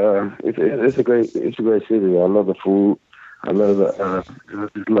 It's a great city. I love the food. I love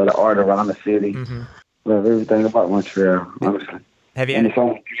just love the art around the city. Mm-hmm. Love everything about Montreal, honestly. Have you? And it's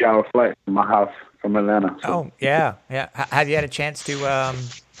only a 3-hour flight from my house from Atlanta. So. Oh yeah. Have you had a chance to?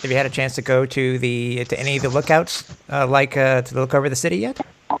 Have you had a chance to go to any of the lookouts, to look over the city yet?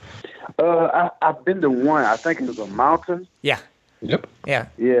 I've been to one. I think it was a mountain. Yeah. Yep. Yeah.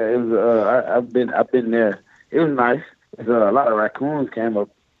 Yeah, it was. I've been there. It was nice. A lot of raccoons came up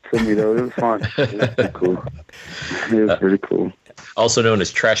to me though. It was fun. It was pretty cool. It was pretty cool. Also known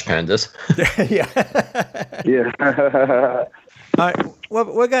as trash pandas. Yeah. Yeah. All right.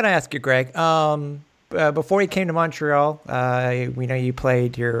 Well, we're gonna ask you, Greg. Before you came to Montreal, we know you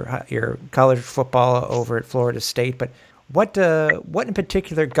played your college football over at Florida State. But what in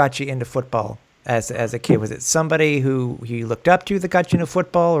particular got you into football as a kid? Was it somebody who you looked up to that got you into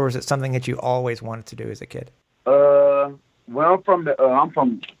football, or was it something that you always wanted to do as a kid? Well, I'm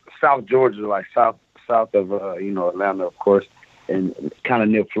from South Georgia, like south of Atlanta, of course, and kind of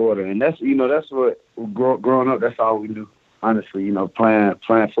near Florida, and that's what growing up. That's all we knew, honestly.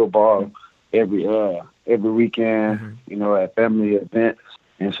 Playing football every weekend, mm-hmm. At family events.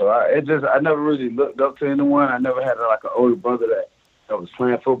 And so I never really looked up to anyone. I never had like an older brother that was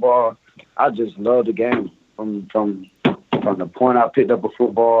playing football. I just loved the game from the point I picked up a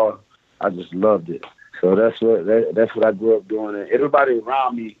football. I just loved it. So that's what I grew up doing. And everybody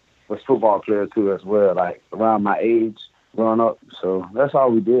around me was football players too, as well. Like around my age, growing up. So that's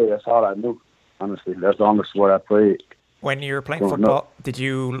all we did. That's all I knew. Honestly, that's the only sport I played. When you were playing football, did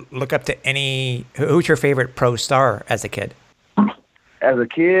you look up to who's your favorite pro star as a kid? As a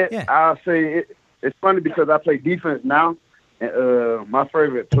kid, yeah. I'll say it's funny because I play defense now. And, my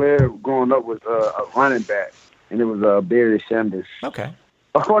favorite player growing up was a running back, and it was Barry Sanders. Okay.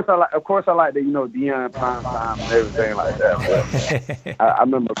 Of course, I like the Deion prime time and everything like that. But I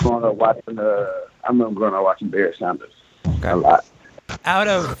remember growing up watching Barry Sanders a lot. Out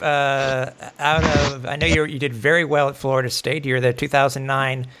of, I know you did very well at Florida State. You're the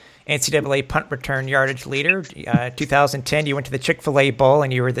 2009 NCAA punt return yardage leader. 2010, you went to the Chick-fil-A Bowl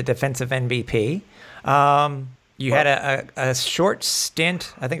and you were the defensive MVP. You had a short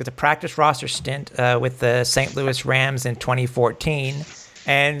stint, I think it was a practice roster stint with the St. Louis Rams in 2014.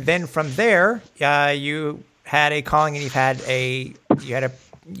 And then from there, you had a calling, and you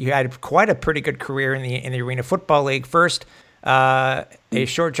had quite a pretty good career in the Arena Football League. First, a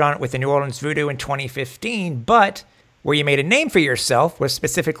short jaunt with the New Orleans Voodoo in 2015, but where you made a name for yourself was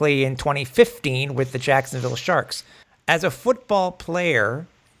specifically in 2015 with the Jacksonville Sharks. As a football player,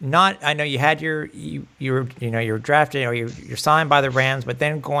 I know you had you were drafted or you're signed by the Rams, but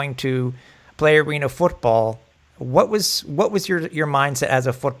then going to play arena football. What was your mindset as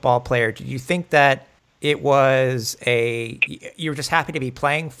a football player? Did you think that it was you were just happy to be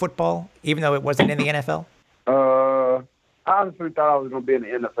playing football, even though it wasn't in the NFL? I honestly thought I was going to be in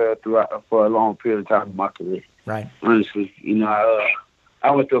the NFL for a long period of time in my career. Right. Honestly,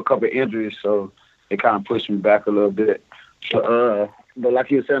 I went through a couple of injuries, so it kind of pushed me back a little bit. But like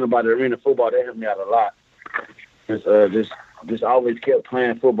you were saying about the arena football, that helped me out a lot. Just always kept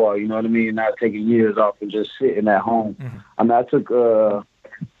playing football, you know what I mean? Not taking years off and just sitting at home. Mm-hmm. I mean,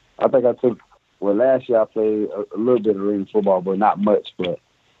 last year I played a little bit of arena football, but not much. But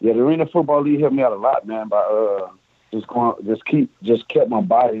yeah, the arena football league helped me out a lot, man. By just kept my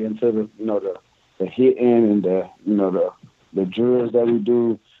body into the hitting and the drills that we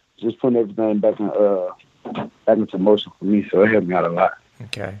do, just putting everything back into motion for me. So it helped me out a lot.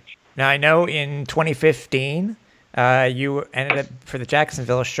 Okay. Now I know in 2015. You ended up for the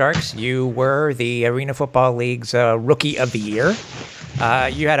Jacksonville Sharks. You were the Arena Football League's Rookie of the Year.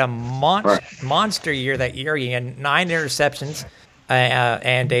 You had a monster year that year. You had 9 interceptions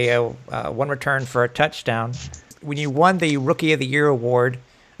and a one return for a touchdown. When you won the Rookie of the Year award,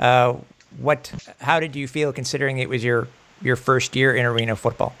 how did you feel considering it was your first year in arena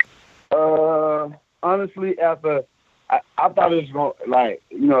football? Honestly, after I thought it was going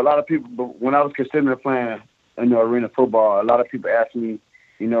a lot of people. But when I was considering playing arena football, a lot of people ask me,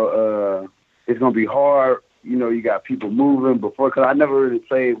 it's going to be hard. You got people moving before, because I never really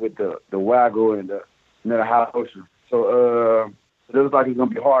played with the waggle and the high motion. So it was like it's going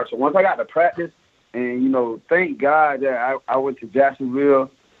to be hard. So once I got to practice, and, thank God that I went to Jacksonville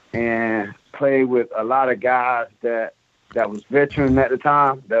and played with a lot of guys that was veteran at the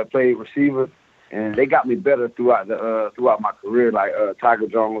time that played receiver, and they got me better throughout my career, like Tiger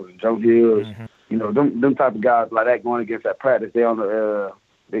Jones and Joe Hills. Mm-hmm. You know, them type of guys like that going against that practice, they on the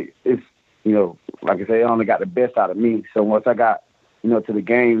it's, you know, like I say, they only got the best out of me. So once I got, you know, to the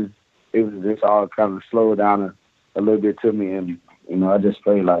game, it was just all kind of slowed down a little bit to me, and you know, I just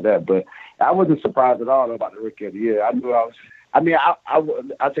played like that. But I wasn't surprised at all about the Rookie of the Year. I knew I was. I mean,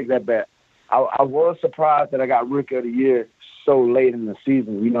 I take that back. I was surprised that I got Rookie of the Year so late in the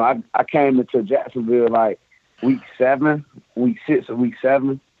season. You know, I came into Jacksonville like week 6 or week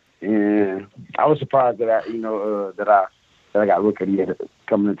 7, and I was surprised that I got Rookie of the Year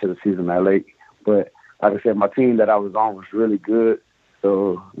coming into the season that late. But like I said, my team that I was on was really good,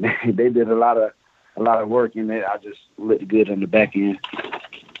 so they did a lot of work, and I just looked good on the back end.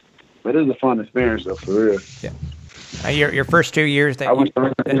 But it was a fun experience, though, for real. Yeah. Your first 2 years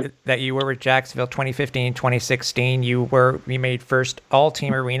that you were with Jacksonville, 2015, 2016, you made first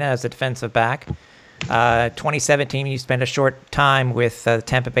All-Team Arena as a defensive back. 2017, you spent a short time with the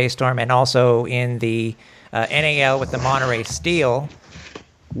Tampa Bay Storm and also in the NAL with the Monterey Steel.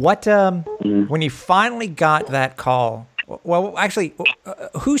 What when you finally got that call? Well, actually,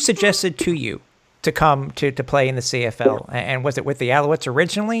 who suggested to you to come to play in the CFL? And was it with the Alouettes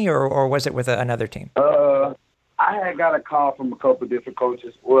originally, or was it with another team? I had got a call from a couple of different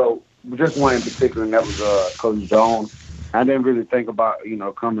coaches. Well, just one in particular, and that was Coach Jones. I didn't really think about, you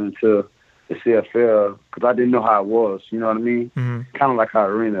know, coming to the CFL because I didn't know how it was. You know what I mean? Mm-hmm. Kind of like how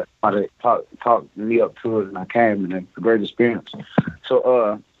Arena talked me up to it, and I came, and it was a great experience.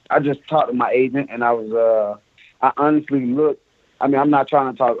 So I just talked to my agent, and I honestly looked. I mean, I'm not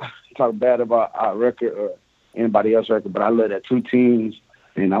trying to talk bad about our record or anybody else's record, but I looked at 2 teams,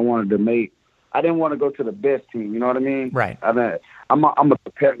 and I wanted to make. I didn't want to go to the best team. You know what I mean? Right. I'm a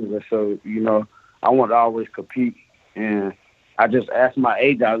competitor, so you know I want to always compete. And I just asked my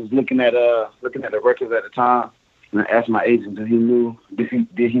agent. I was looking at the records at the time, and I asked my agent if he knew.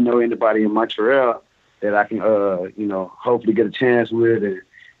 Did he know anybody in Montreal that I can you know, hopefully get a chance with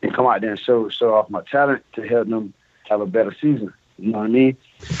and come out there and show off my talent to help them have a better season. You know what I mean?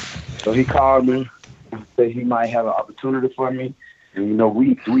 So he called me and said he might have an opportunity for me. And, you know,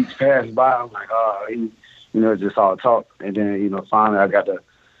 weeks passed by. I'm like, you know, just all talk. And then, you know, finally I got the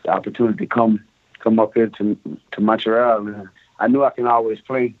opportunity to come up here to Montreal. And I knew I can always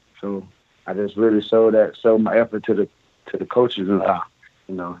play. So I just really showed my effort to the coaches. And,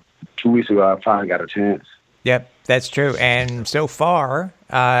 you know, 2 weeks ago, I finally got a chance. Yep, that's true. And so far,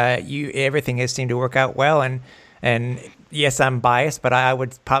 everything has seemed to work out well. And yes, I'm biased, but I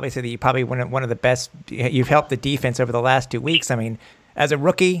would probably say that you probably one of the best. You've helped the defense over the last 2 weeks. I mean, as a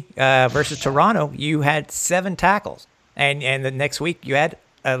rookie versus Toronto, you had 7 tackles, and the next week you had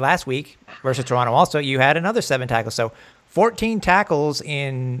last week versus Toronto also you had another 7 tackles. So 14 tackles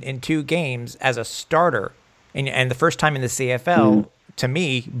in 2 games as a starter, and the first time in the CFL to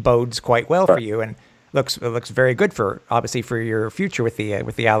me bodes quite well for you, and looks very good for obviously for your future with the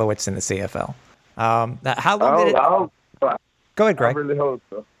Alouettes in the CFL. How long did it? Go ahead, Greg. I really hope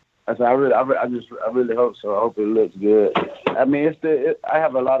so. I really hope so. I hope it looks good. I mean, I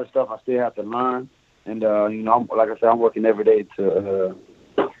have a lot of stuff I still have to learn, and you know, like I said, I'm working every day to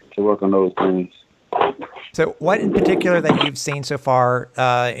work on those things. So, what in particular that you've seen so far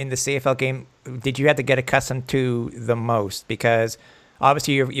in the CFL game did you have to get accustomed to the most? Because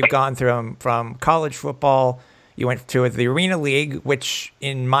obviously you've gone through from college football, you went to the Arena League, which,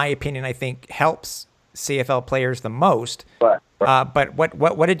 in my opinion, I think helps CFL players the most. But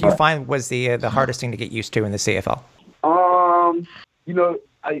what did you find was the hardest thing to get used to in the CFL? You know,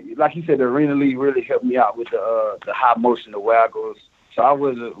 like you said, the Arena League really helped me out with the high motion, the waggles. So I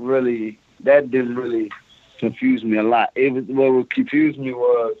wasn't really, that didn't really confuse me a lot. What confused me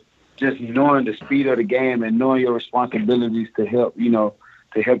was just knowing the speed of the game and knowing your responsibilities to help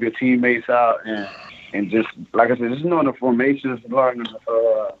your teammates out and just, like I said, just knowing the formations, learning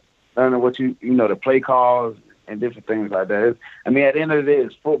what the play calls and different things like that. I mean, at the end of the day,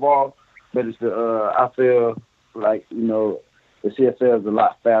 it's football, but it's I feel like, you know, the CFL is a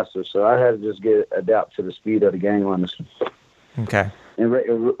lot faster, so I had to just adapt to the speed of the game, honestly. Okay. And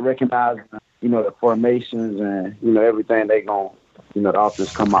recognize, you know, the formations and, you know, everything they going, you know, the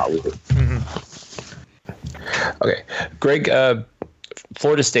offense come out with it. Mm-hmm. Okay. Greg,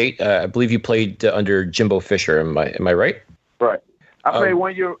 Florida State, I believe you played under Jimbo Fisher. Am I right? Right. I played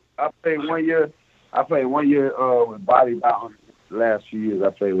 1 year. I played 1 year with Bobby Bowden. The last few years,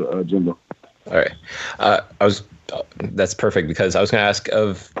 I played with Jimbo. All right. That's perfect, because I was going to ask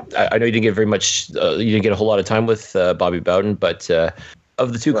I know you didn't get very much. You didn't get a whole lot of time with Bobby Bowden, but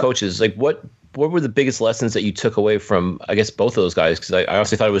of the two coaches, like what were the biggest lessons that you took away from, I guess, both of those guys? Because I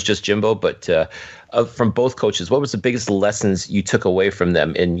honestly thought it was just Jimbo, but from both coaches, what was the biggest lessons you took away from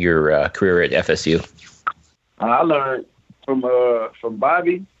them in your career at FSU? I learned from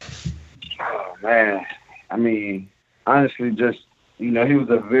Bobby. Oh man, I mean, honestly, just he was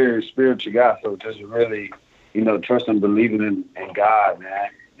a very spiritual guy, so just really, trusting, believing in God, man,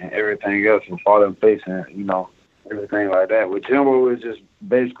 and everything else, and falling faith, and everything like that. With Jimbo, was just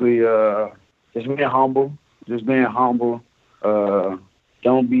basically just being humble,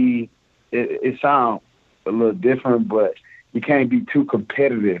 Don't be. It sounds a little different, but you can't be too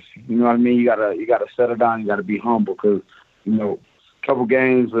competitive. You know what I mean? You gotta settle down. You gotta be humble, because couple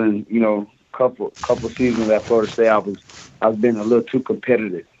games and couple seasons at Florida State, I've been a little too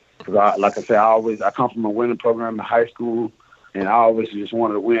competitive. Because like I said, I come from a winning program in high school, and I always just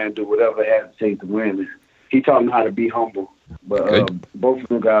wanted to win, do whatever it had to take to win. And he taught me how to be humble. But both of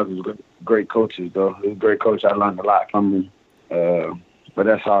them guys was great coaches, though. He was a great coach. I learned a lot from him. But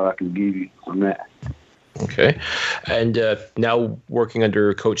that's all I can give you on that. Okay. And now working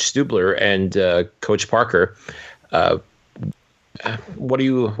under Coach Stubler and Coach Parker, what are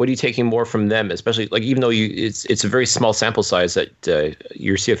you taking more from them, especially like even though it's a very small sample size at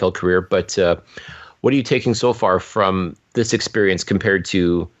your CFL career, but what are you taking so far from this experience compared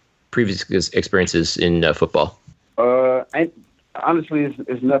to previous experiences in football? Honestly,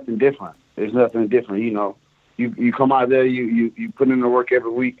 it's nothing different. There's nothing different. You come out there, you put in the work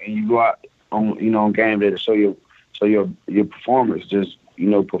every week, and you go out on game day to show your performers just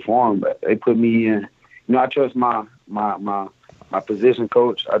perform. But they put me in. I trust my position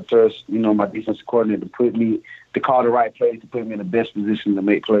coach. I trust my defensive coordinator to call the right plays, to put me in the best position to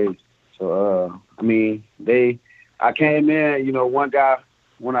make plays. So I came in.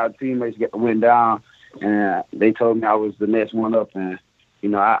 One of our teammates went down, and they told me I was the next one up, and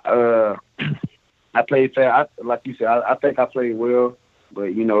I played fair. Like you said, I think I played well, but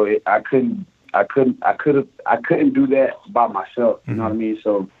I couldn't do that by myself. You know what I mean?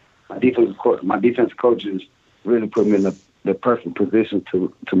 So my defensive coaches really put me in the perfect position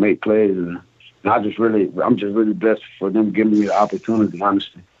to make plays, and I'm just really blessed for them giving me the opportunity.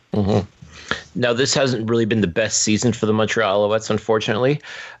 Honestly. Mm-hmm. Now, this hasn't really been the best season for the Montreal Alouettes, unfortunately.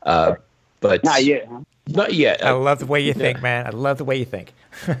 But not yet. Huh? Not yet. I love the way you think, man. I love the way you think.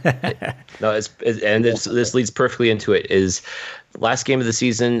 No, this leads perfectly into it. Is last game of the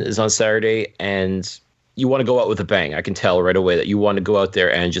season is on Saturday, and you want to go out with a bang. I can tell right away that you want to go out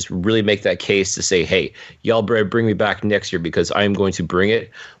there and just really make that case to say, hey, y'all bring me back next year because I'm going to bring it.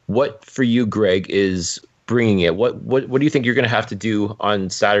 What for you, Greg, is bringing it? What do you think you're going to have to do on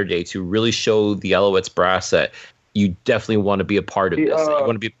Saturday to really show the Alouettes brass that you definitely want to be a part of this? You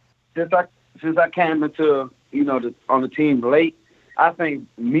want to be. Since I came into on the team late, I think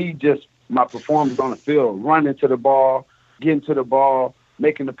my performance on the field, running to the ball, getting to the ball,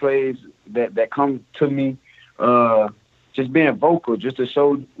 making the plays that come to me, just being vocal, just to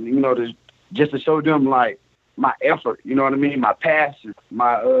show them like my effort. You know what I mean? My passion,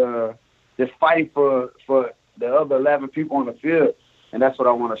 my just fighting for the other 11 people on the field, and that's what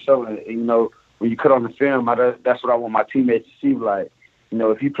I want to show. And when you cut on the film, that's what I want my teammates to see. Like,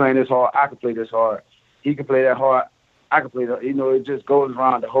 if he playing this hard, I can play this hard. He can play that hard, I can play that. It just goes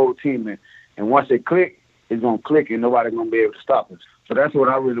around the whole team, and once it click, it's gonna click, and nobody's gonna be able to stop us. So that's what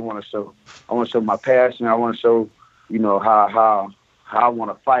I really want to show. I want to show my passion. I want to show, how I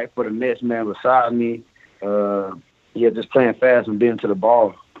want to fight for the next man beside me. Just playing fast and being to the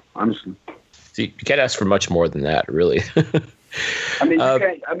ball. Honestly. See, you can't ask for much more than that, really. I mean, you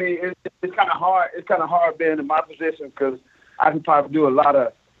can't. I mean, it's kind of hard. It's kind of hard being in my position because I can probably do a lot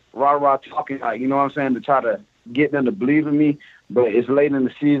of rah-rah talking, like, you know what I'm saying, to try to get them to believe in me. But it's late in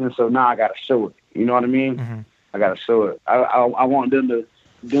the season, so now I got to show it. You know what I mean? Mm-hmm. I got to show it. I want them to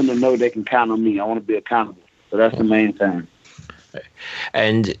know they can count on me. I want to be accountable. So that's the main thing.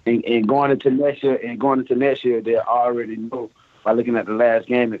 And going into next year, they already know by looking at the last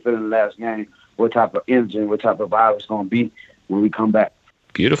game and feeling the last game what type of engine, what type of vibe it's going to be when we come back.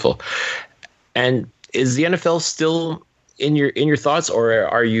 Beautiful. And is the NFL still in your thoughts, or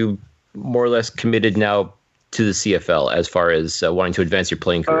are you more or less committed now to the CFL as far as wanting to advance your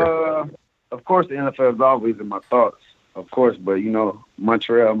playing career? Of course, the NFL is always in my thoughts, of course. But,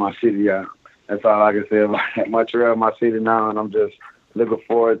 Montreal, my city, that's all I can say about it. Montreal, my city now, and I'm just looking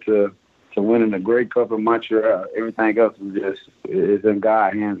forward to winning the Great Cup in Montreal. Everything else is in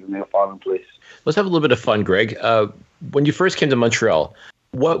God's hands, and they'll fall in place. Let's have a little bit of fun, Greg. When you first came to Montreal,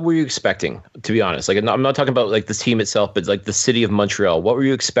 What were you expecting, to be honest? Like, I'm not talking about like the team itself, but like the city of Montreal. What were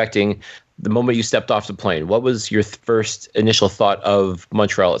you expecting the moment you stepped off the plane? What was your first initial thought of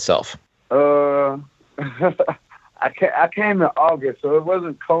Montreal itself? I came in August, so it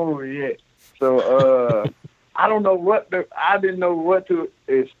wasn't cold yet. So I don't know I didn't know what to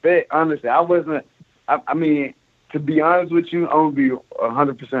expect. Honestly, I wasn't. I mean, to be honest with you, I'm gonna be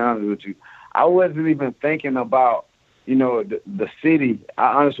 100% honest with you. I wasn't even thinking about, the city. I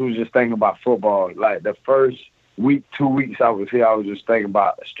honestly was just thinking about football. Like the first week, 2 weeks I was here, I was just thinking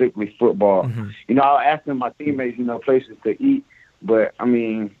about strictly football. Mm-hmm. I was asking my teammates, places to eat, but I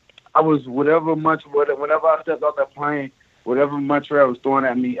mean, I was whenever I stepped off that plane, whatever Montreal was throwing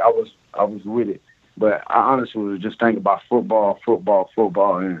at me, I was with it. But I honestly was just thinking about football,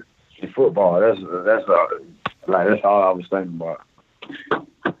 and football. That's all I was thinking about.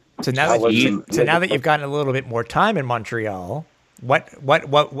 So now that you've gotten a little bit more time in Montreal, what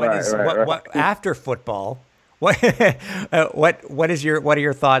after football? What are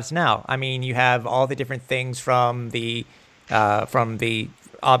your thoughts now? I mean, you have all the different things from the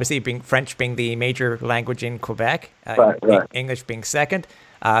obviously French being the major language in Quebec, right. English being second.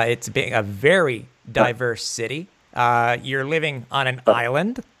 It's being a very diverse city. You're living on an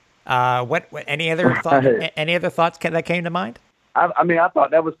island. Any other thoughts that came to mind? I mean, I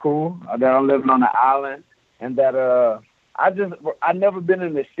thought that was cool that I'm living on an island, and that I never been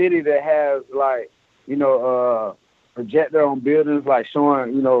in a city that has like projector on buildings like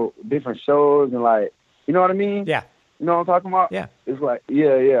showing different shows and like you know what I mean? Yeah. You know what I'm talking about? Yeah. It's like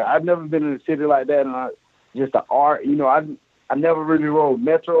yeah. I've never been in a city like that, and just the art. I never really rode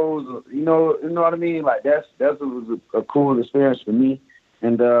metros. You know what I mean? Like that was a cool experience for me.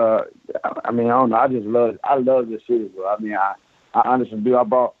 And I mean, I don't know. I love this city, bro. I mean, I honestly do. I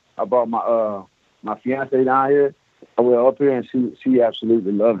brought my fiance down here. I went up here, and she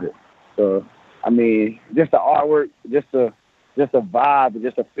absolutely loved it. So I mean, just the artwork, just the vibe,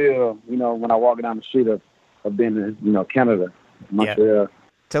 just the feel. When I walk down the street of being in Canada, Montreal. Yeah.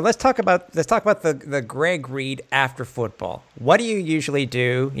 So let's talk about the Greg Reid after football. What do you usually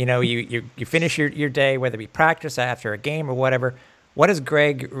do? You finish your day, whether it be practice after a game or whatever. What does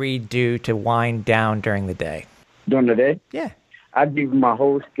Greg Reid do to wind down during the day? During the day? Yeah. I give you my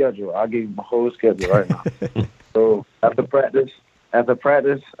whole schedule. Right now. So after practice,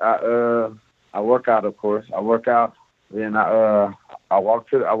 I work out. Of course, I work out. Then I walk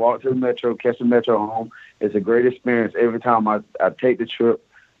to the metro, catch the metro home. It's a great experience every time I take the trip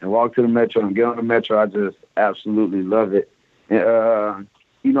and walk to the metro and get on the metro. I just absolutely love it. And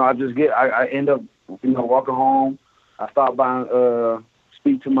I end up walking home. I stop by and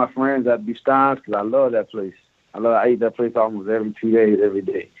speak to my friends at Bustans because I love that place. I eat that place almost every 2 days, every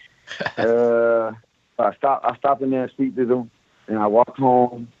day. So I stop in there and speak to them, and I walk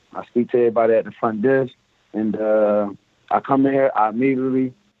home. I speak to everybody at the front desk, and I come in here. I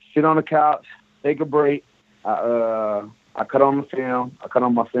immediately sit on the couch, take a break. I cut on the film. I cut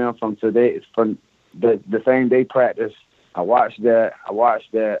on my film from today. It's from the same day practice. I watch that. I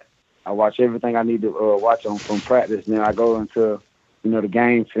watch everything I need to watch from practice. Then I go into, the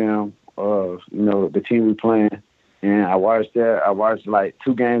game film of, the team we playing. And I watch that. I watch like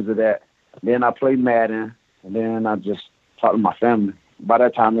 2 games of that. Then I play Madden. And then I just talk to my family. By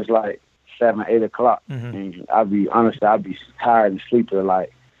that time, it's like 7, 8 o'clock. Mm-hmm. And I'd be tired and sleepy at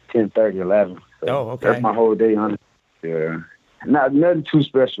like 10:30, 11. So okay. That's my whole day, honestly. Yeah. Nothing too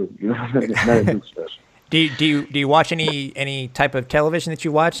special. Nothing too special. Do you watch any type of television that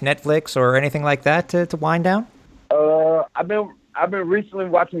you watch, Netflix or anything like that to wind down? I've been recently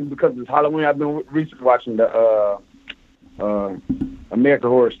watching, because it's Halloween. I've been recently watching the American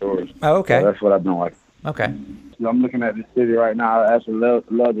Horror Stories. Oh, okay. So that's what I've been watching. Okay. So I'm looking at this city right now. I absolutely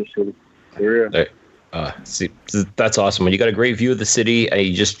love this city. For real. See, that's awesome. When you got a great view of the city and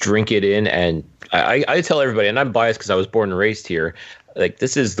you just drink it in, and I tell everybody, and I'm biased because I was born and raised here, like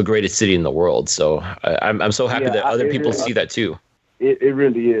this is the greatest city in the world. So I'm so happy that other people see that too. It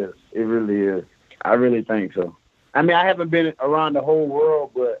really is. It really is. I really think so. I mean, I haven't been around the whole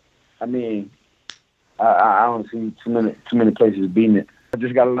world, but I mean, I don't see too many places beating it. I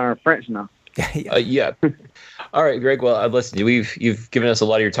just got to learn French now. Yeah. All right, Greg. Well, listen, you've given us a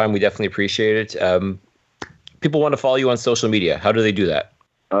lot of your time. We definitely appreciate it. People want to follow you on social media. How do they do that?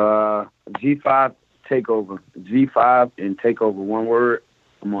 G5 Takeover. G5 and Takeover, one word.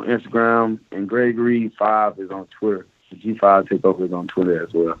 I'm on Instagram, and Greg Reid 5 is on Twitter. G5 Takeover is on Twitter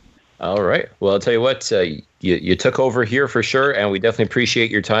as well. All right. Well, I'll tell you what, you took over here for sure, and we definitely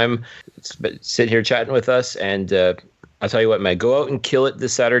appreciate your time sitting here chatting with us. And I'll tell you what, man, go out and kill it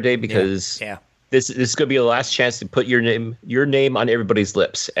this Saturday because this is going to be the last chance to put your name on everybody's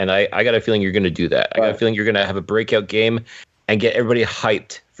lips. And I got a feeling you're going to do that. I got a feeling you're going to have a breakout game and get everybody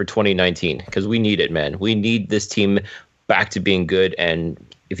hyped for 2019 because we need it, man. We need this team back to being good. And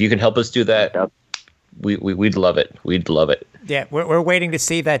if you can help us do that, we'd love it. We'd love it. Yeah, we're waiting to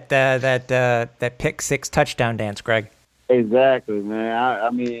see that pick six touchdown dance, Greg. Exactly,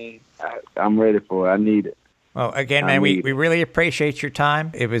 man. I'm ready for it. I need it. Well, again, man, we really appreciate your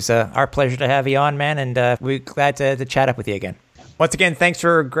time. It was our pleasure to have you on, man, and we're glad to chat up with you again. Once again, thanks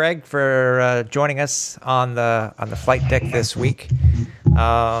for Greg for joining us on the flight deck this week.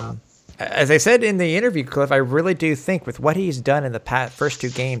 As I said in the interview, Cliff, I really do think with what he's done in the first two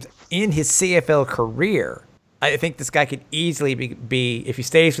games in his CFL career, I think this guy could easily be if he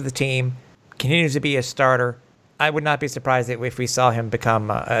stays with the team, continues to be a starter. I would not be surprised if we saw him become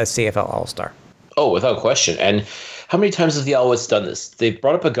a CFL All-Star. Oh, without question. And how many times have the Alouettes done this? They've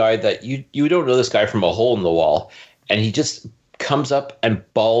brought up a guy that you don't know this guy from a hole in the wall, and he just comes up and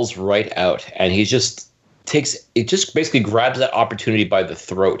balls right out. And he just basically grabs that opportunity by the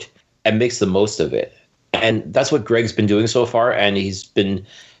throat and makes the most of it. And that's what Greg's been doing so far, and he's been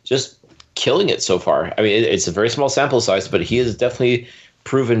just killing it so far. I mean, it's a very small sample size, but he has definitely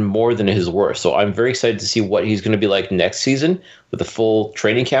proven more than his worth. So I'm very excited to see what he's going to be like next season with a full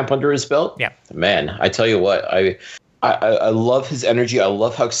training camp under his belt. Yeah, man, I tell you what, I love his energy. I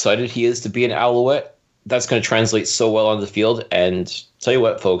love how excited he is to be an Alouette. That's going to translate so well on the field. And tell you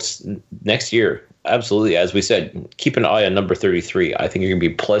what, folks, next year, absolutely, as we said, keep an eye on number 33. I think you're going to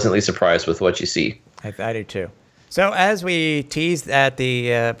be pleasantly surprised with what you see. I do too. So as we teased at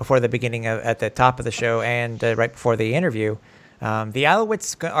the before the beginning at the top of the show and right before the interview, the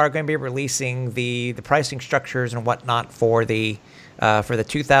Alouettes are going to be releasing the pricing structures and whatnot for the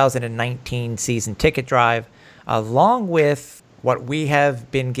 2019 season ticket drive, along with what we have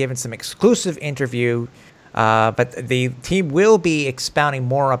been given some exclusive interview. But the team will be expounding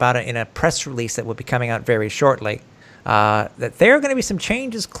more about it in a press release that will be coming out very shortly. That there are going to be some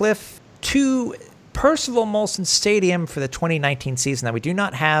changes, Cliff, to Percival Molson Stadium for the 2019 season. Now, we do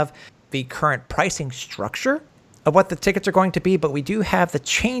not have the current pricing structure of what the tickets are going to be, but we do have the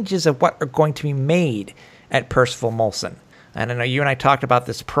changes of what are going to be made at Percival Molson. And I know you and I talked about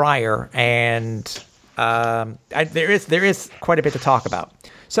this prior, and there is quite a bit to talk about.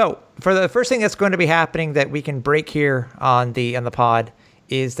 So, for the first thing that's going to be happening that we can break here on the pod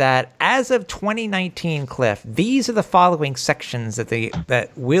is that as of 2019, Cliff, these are the following sections that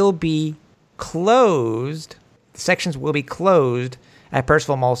will be closed. The sections will be closed at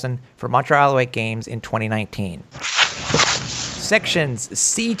Percival Molson for Montreal Alouette games in 2019. Sections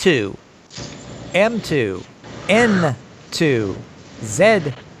C2, M2, N2,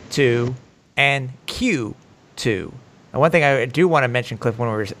 Z2, and Q2. Now, one thing I do want to mention, Cliff,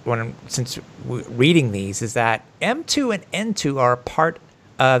 since we're reading these, is that M2 and N2 are part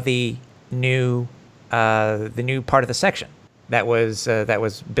of the new part of the section that was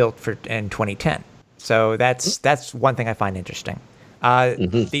built in 2010. So that's one thing I find interesting.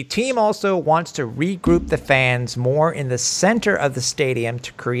 The team also wants to regroup the fans more in the center of the stadium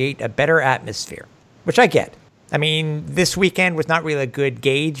to create a better atmosphere, which I get. I mean, this weekend was not really a good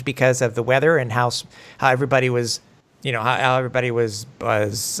gauge because of the weather and how everybody was, how everybody was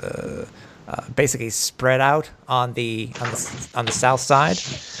basically spread out on the south side.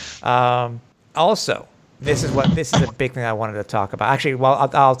 Also, this is a big thing I wanted to talk about. Actually,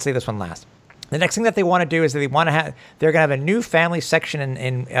 well, I'll say this one last. The next thing that they want to do is that they're going to have a new family section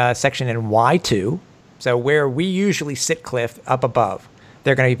in Y2. So where we usually sit, Cliff, up above,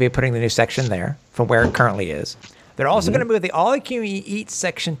 they're going to be putting the new section there from where it currently is. They're also going to move the all-you-can-eat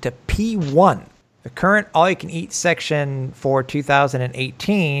section to P1. The current all-you-can-eat section for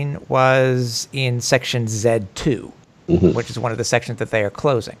 2018 was in section Z2, which is one of the sections that they are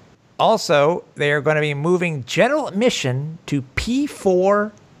closing. Also, they are going to be moving general admission to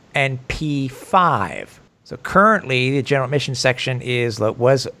P4 and P5. So currently, the general admission section is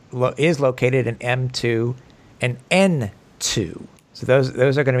located in M2 and N2. So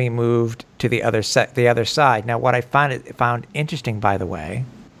those are going to be moved to the other side. Now, what I found interesting, by the way,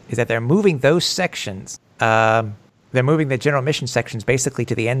 is that they're moving those sections. They're moving the general admission sections basically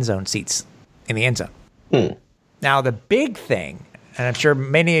to the end zone seats in the end zone. Now, the big thing, and I'm sure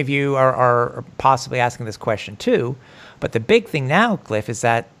many of you are possibly asking this question too, but the big thing now, Cliff, is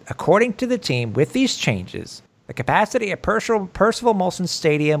that according to the team, with these changes, the capacity at Percival Molson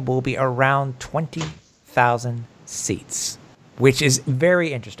Stadium will be around 20,000 seats, which is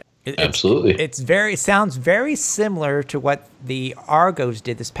very interesting. Absolutely. It sounds very similar to what the Argos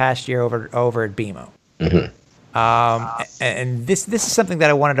did this past year over at BMO. And this is something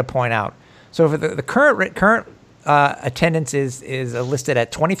that I wanted to point out. So for the current attendance is listed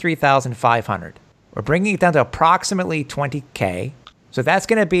at 23,500. We're bringing it down to approximately 20K. So that's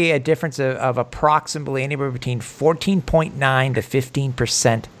going to be a difference of approximately anywhere between 14.9 to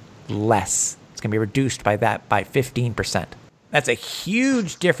 15% less. It's going to be reduced by 15%. That's a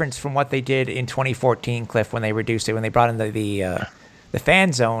huge difference from what they did in 2014, Cliff, when they reduced it, when they brought in the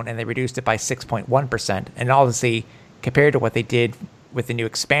fan zone and they reduced it by 6.1%. And obviously, compared to what they did with the new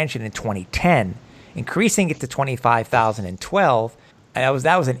expansion in 2010, increasing it to 25,012, that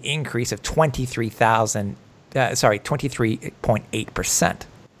was an increase of 23.8%.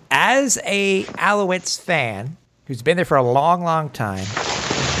 As a Alouettes fan who's been there for a long, long time,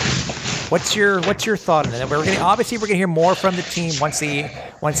 what's your thought on it? We're gonna hear more from the team once the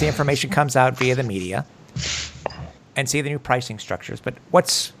information comes out via the media and see the new pricing structures. But I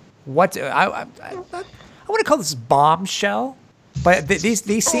want to call this bombshell, but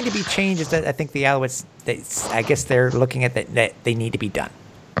these seem to be changes that I think the Alouettes, I guess they're looking at that they need to be done.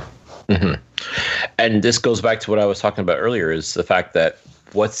 Mm-hmm. And this goes back to what I was talking about earlier, is the fact that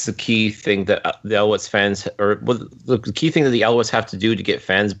what's the key thing that the Alouettes fans, or the key thing that the Alouettes have to do to get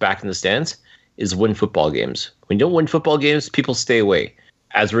fans back in the stands is win football games. When you don't win football games, people stay away.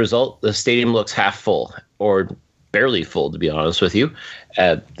 As a result, the stadium looks half full, or barely full, to be honest with you.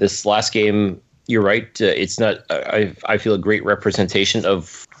 This last game, you're right. It's not, I feel, a great representation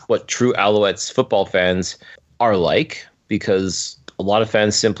of what true Alouettes football fans are like, because a lot of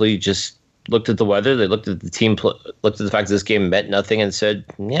fans simply just looked at the weather. They looked at the team, looked at the fact that this game meant nothing, and said,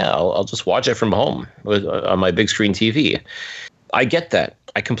 yeah, I'll just watch it from home on my big screen TV. I get that.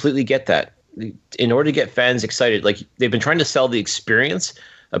 I completely get that. In order to get fans excited, like, they've been trying to sell the experience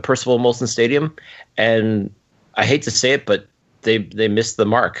of Percival Molson Stadium, and I hate to say it, but they missed the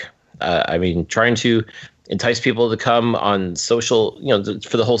mark. I mean, trying to entice people to come on social,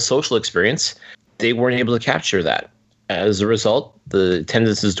 for the whole social experience, they weren't able to capture that. As a result, the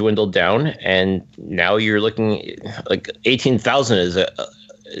attendance has dwindled down, and now you're looking like 18,000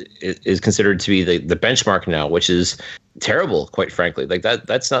 is considered to be the benchmark now, which is terrible, quite frankly. Like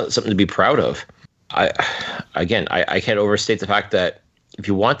that's not something to be proud of. I can't overstate the fact that if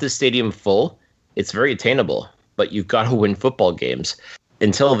you want this stadium full, it's very attainable, but you've got to win football games.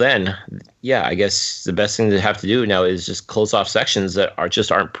 Until then, yeah, I guess the best thing to have to do now is just close off sections that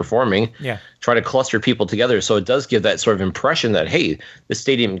aren't performing. Yeah. Try to cluster people together, so it does give that sort of impression that, hey, the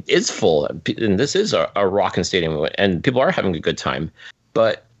stadium is full, and this is a rocking stadium, and people are having a good time.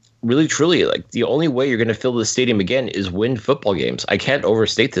 But really, truly, like, the only way you're going to fill the stadium again is win football games. I can't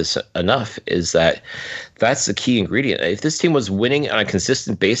overstate this enough, is that's the key ingredient. If this team was winning on a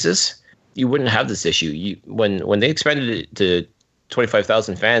consistent basis, you wouldn't have this issue. When they expanded it to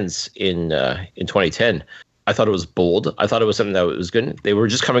 25,000 fans in 2010, I thought it was bold. I thought it was something that was good. They were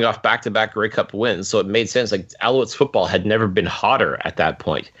just coming off back-to-back Grey Cup wins, so it made sense. Like, Alouettes football had never been hotter at that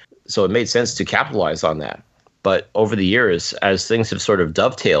point, so it made sense to capitalize on that. But over the years, as things have sort of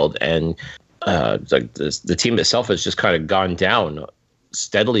dovetailed, and the team itself has just kind of gone down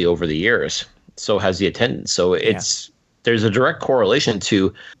steadily over the years, so has the attendance. So there's a direct correlation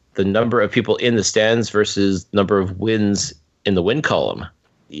to the number of people in the stands versus number of wins in the win column.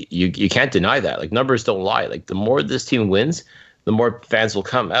 You can't deny that. Like, numbers don't lie. Like, the more this team wins, the more fans will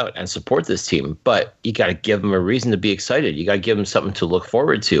come out and support this team. But you got to give them a reason to be excited. You got to give them something to look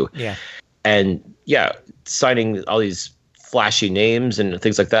forward to. Yeah. And yeah, signing all these flashy names and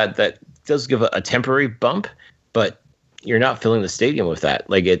things like that does give a temporary bump, but you're not filling the stadium with that.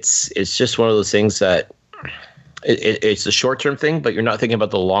 Like, it's just one of those things that it's a short-term thing, but you're not thinking about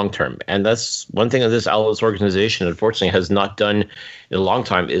the long-term. And that's one thing that this Alouettes organization, unfortunately, has not done in a long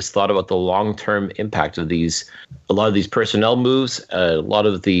time, is thought about the long-term impact of a lot of these personnel moves, a lot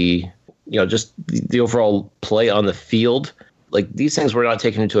of the, just the overall play on the field. Like, these things were not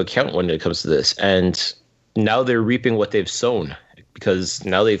taken into account when it comes to this. And now they're reaping what they've sown, because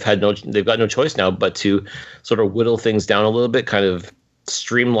now they've got no choice now but to sort of whittle things down a little bit, kind of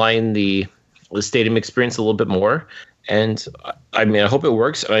streamline the stadium experience a little bit more. And I mean, I hope it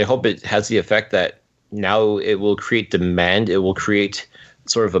works, and I hope it has the effect that now it will create demand. It will create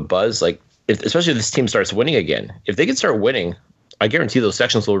sort of a buzz, like, especially if this team starts winning again. If they can start winning, I guarantee those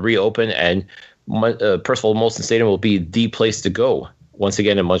sections will reopen, and Percival Molson Stadium will be the place to go once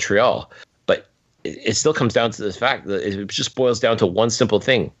again in Montreal. But it still comes down to this fact that it just boils down to one simple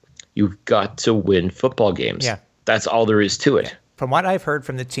thing: you've got to win football games. Yeah, that's all there is to it. From what I've heard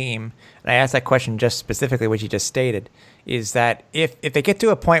from the team, and I asked that question just specifically what you just stated, is that if they get to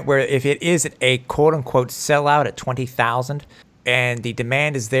a point where if it is a quote-unquote sellout at 20,000 and the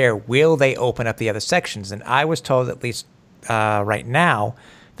demand is there, will they open up the other sections? And I was told, at least right now,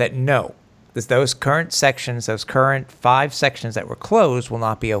 that no. those current sections, those current 5 sections that were closed will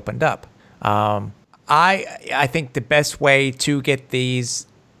not be opened up. I think the best way to get these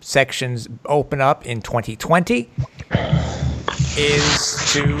sections open up in 2020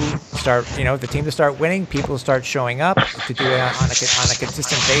 is to start, the team to start winning, people start showing up, to do it on a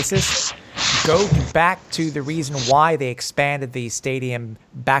consistent basis. Go back to the reason why they expanded the stadium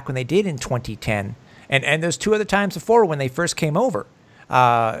back when they did in 2010, and there's 2 other times before when they first came over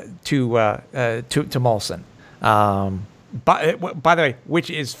to Molson. By the way, which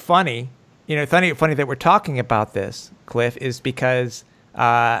is funny, funny that we're talking about this, Cliff, is because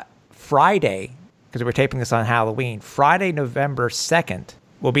Friday, because we're taping this on Halloween, Friday, November 2nd,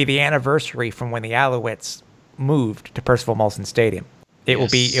 will be the anniversary from when the Alouettes moved to Percival Molson Stadium. It'll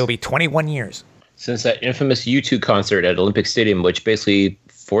be 21 years. Since that infamous U2 concert at Olympic Stadium, which basically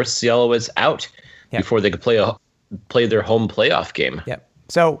forced the Alouettes out before they could play their home playoff game. Yep.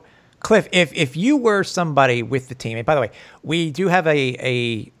 So, Cliff, if you were somebody with the team, and by the way, we do have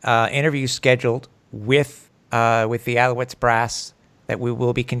a interview scheduled with the Alouettes brass that we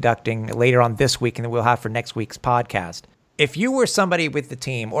will be conducting later on this week and that we'll have for next week's podcast. If you were somebody with the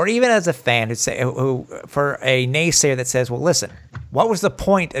team, or even as a fan who for a naysayer that says, well, listen, what was the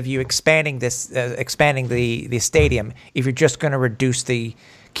point of you expanding the stadium if you're just going to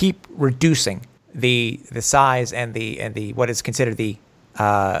keep reducing the size and the what is considered the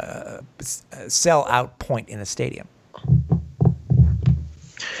sell-out point in a stadium?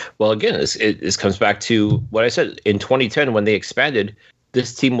 Well, again, this comes back to what I said. In 2010, when they expanded,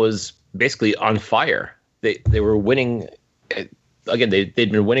 this team was basically on fire. They were winning. Again, they'd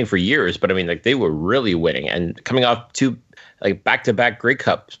been winning for years, but I mean, they were really winning and coming off 2 back-to-back Grey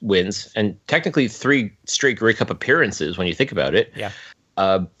Cup wins and technically 3 straight Grey Cup appearances when you think about it. Yeah.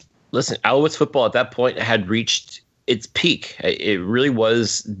 Listen, Alouettes football at that point had reached its peak. It really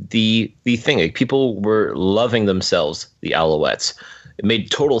was the thing. People were loving themselves, the Alouettes. It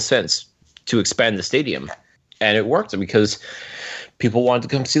made total sense to expand the stadium, and it worked because people wanted to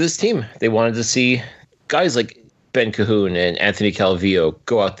come see this team. They wanted to see guys like Ben Cahoon and Anthony Calvillo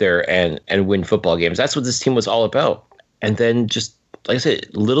go out there and win football games. That's what this team was all about. And then just, like I said,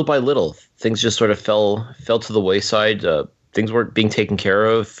 little by little, things just sort of fell to the wayside. Things weren't being taken care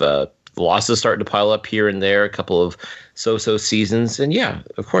of. Losses started to pile up here and there, a couple of so-so seasons. And yeah,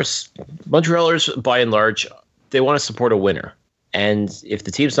 of course, Montrealers, by and large, they want to support a winner. And if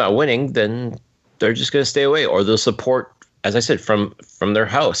the team's not winning, then they're just going to stay away, or they'll support, as I said, from their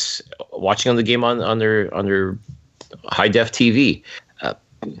house, watching on the game on their high def TV.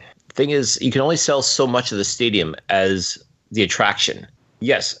 Thing is, you can only sell so much of the stadium as the attraction.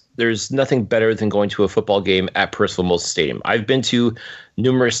 Yes, there's nothing better than going to a football game at Percival Molson Stadium. I've been to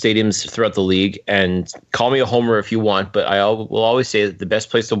numerous stadiums throughout the league, and call me a homer if you want, but I will always say that the best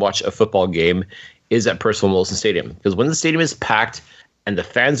place to watch a football game is at Percival Molson Stadium, because when the stadium is packed and the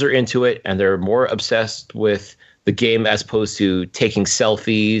fans are into it and they're more obsessed with the game as opposed to taking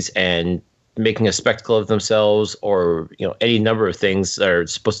selfies and making a spectacle of themselves, or any number of things that are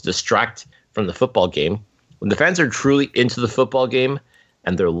supposed to distract from the football game. When the fans are truly into the football game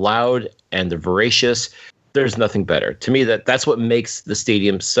and they're loud and they're voracious, there's nothing better. To me, that's what makes the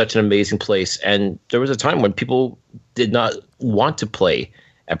stadium such an amazing place. And there was a time when people did not want to play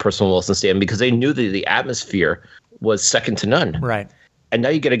at Percival Molson Stadium because they knew that the atmosphere was second to none. Right. And now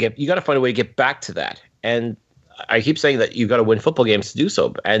you got to find a way to get back to that. And I keep saying that you've got to win football games to do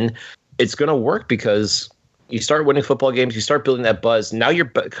so. And it's going to work because you start winning football games, you start building that buzz. Now you're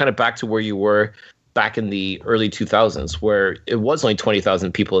kind of back to where you were back in the early 2000s, where it was only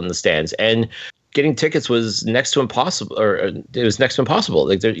 20,000 people in the stands, and getting tickets was next to impossible. It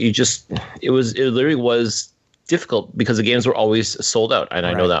literally was difficult because the games were always sold out. And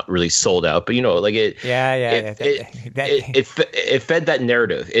I know not really sold out, but it fed that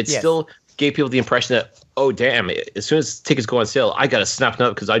narrative. It still gave people the impression that, oh, damn, as soon as tickets go on sale, I got to snap them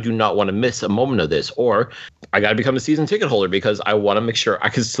up because I do not want to miss a moment of this. Or I got to become a season ticket holder because I want to make sure I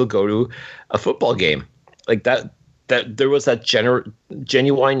can still go to a football game. Like that there was that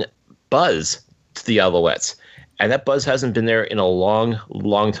genuine buzz to the Alouettes. And that buzz hasn't been there in a long,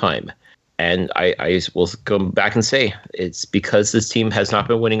 long time. And I will go back and say it's because this team has not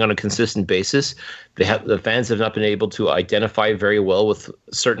been winning on a consistent basis. The fans have not been able to identify very well with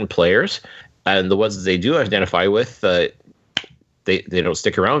certain players, and the ones that they do identify with, they don't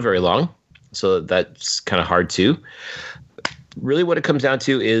stick around very long. So that's kind of hard too. Really, what it comes down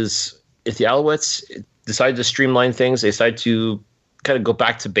to is if the Alouettes decide to streamline things, they decide to kind of go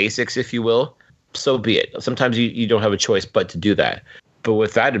back to basics, if you will. So be it. Sometimes you don't have a choice but to do that. But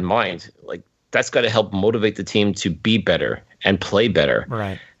with that in mind, like that's got to help motivate the team to be better and play better.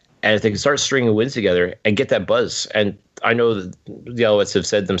 Right. And if they can start stringing wins together and get that buzz, and I know that the Alouettes have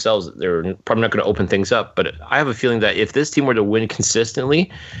said themselves that they're probably not going to open things up, but I have a feeling that if this team were to win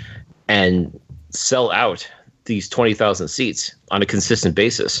consistently and sell out these 20,000 seats on a consistent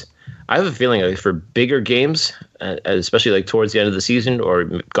basis, I have a feeling like for bigger games, especially like towards the end of the season, or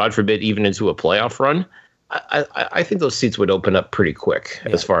God forbid, even into a playoff run, I think those seats would open up pretty quick,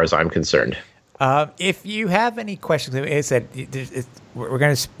 as far as I'm concerned. If you have any questions, as I said,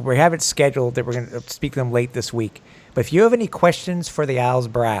 we have it scheduled that we're going to speak to them late this week. But if you have any questions for the Owls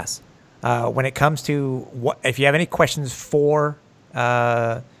brass, when it comes to if you have any questions for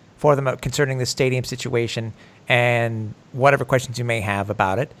them concerning the stadium situation and whatever questions you may have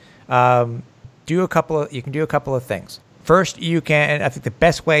about it, you can do a couple of things. First, I think the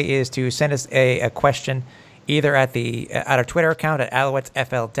best way is to send us a question either at our Twitter account at Alouettes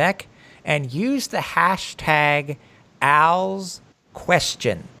FLDeck, and use the hashtag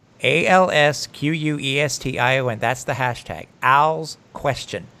AlsQuestion, AlsQuestion. That's the hashtag,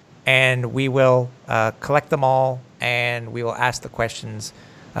 AlsQuestion. And we will collect them all, and we will ask the questions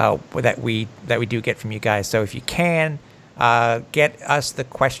that we do get from you guys. So if you can, get us the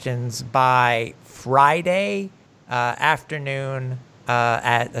questions by Friday afternoon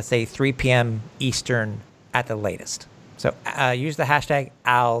at, let's say, 3 p.m. Eastern at the latest. So use the hashtag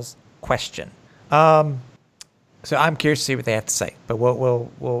AlsQuestion. So I'm curious to see what they have to say, but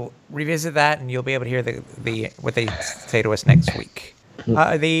we'll revisit that, and you'll be able to hear the what they say to us next week.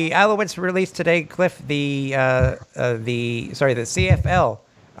 The Alouettes released today, Cliff. The CFL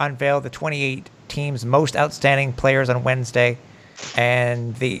unveiled the 28 teams' most outstanding players on Wednesday,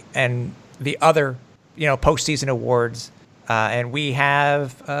 and the other postseason awards, and we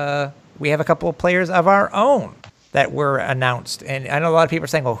have a couple of players of our own that were announced. And I know a lot of people are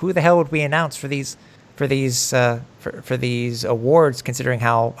saying, well, who the hell would we announce for these awards, considering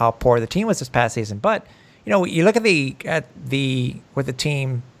how poor the team was this past season? But you look at what the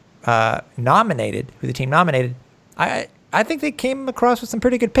team nominated. I think they came across with some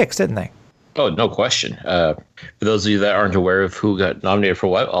pretty good picks, didn't they? Oh, no question. For those of you that aren't aware of who got nominated for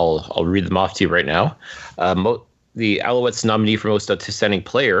what, I'll read them off to you right now. The Alouettes nominee for most outstanding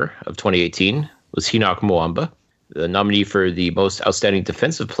player of 2018 was Henoch Muamba. The nominee for the most outstanding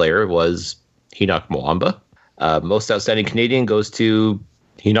defensive player was Henoch Muamba. Most outstanding Canadian goes to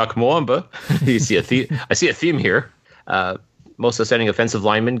Henoch Muamba. You see I see a theme here. Most outstanding offensive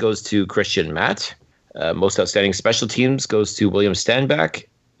lineman goes to Christian Matt. Most outstanding special teams goes to William Stanback.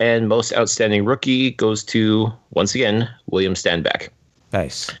 And most outstanding rookie goes to, once again, William Stanback.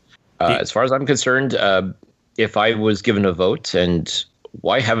 Nice. As far as I'm concerned, if I was given a vote, and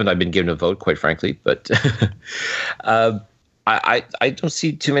why haven't I been given a vote, quite frankly, but I don't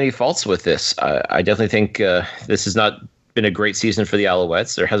see too many faults with this. I definitely think this has not been a great season for the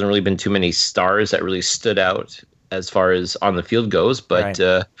Alouettes. There hasn't really been too many stars that really stood out as far as on the field goes, but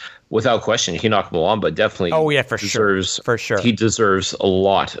without question, Henoch Muamba definitely deserves, for sure. He deserves a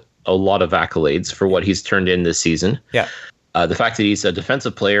lot of accolades for what he's turned in this season. Yeah. The fact that he's a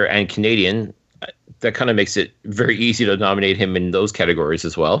defensive player and Canadian, that kind of makes it very easy to nominate him in those categories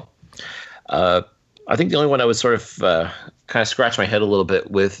as well. I think the only one I would sort of kind of scratch my head a little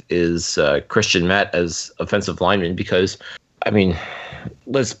bit with is Christian Matt as offensive lineman, because, I mean,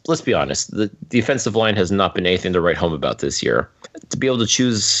 let's be honest, the defensive line has not been anything to write home about this year. To be able to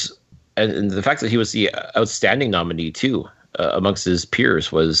choose, and the fact that he was the outstanding nominee too amongst his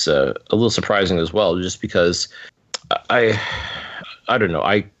peers was a little surprising as well, just because I don't know.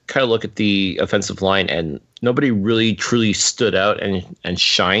 I kind of look at the offensive line and nobody really truly stood out and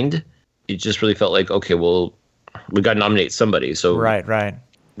shined. It just really felt like, okay, well, we got to nominate somebody. So right.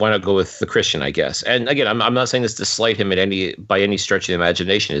 Why not go with the Christian, I guess? And again, I'm not saying this to slight him by any stretch of the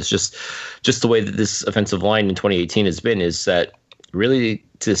imagination. It's just the way that this offensive line in 2018 has been, is that really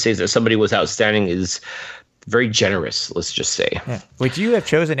to say that somebody was outstanding is very generous, let's just say. Yeah. Would you have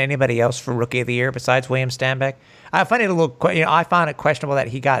chosen anybody else for Rookie of the Year besides William Stanback? I find it I found it questionable that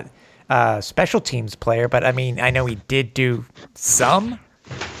he got special teams player, but I mean, I know he did do some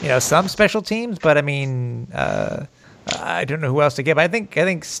special teams, but I mean, I don't know who else to give. I think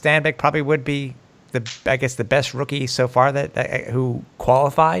Stanback probably would be the best rookie so far that who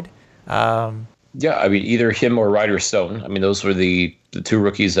qualified. Yeah, I mean, either him or Ryder Stone. I mean, those were the two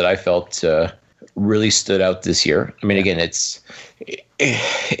rookies that I felt really stood out this year. I mean, again, it's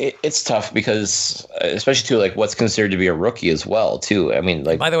tough because, especially too, like what's considered to be a rookie as well, too. I mean,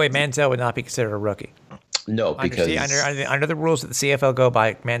 like, by the way, Manziel would not be considered a rookie. No, because under the rules that the CFL go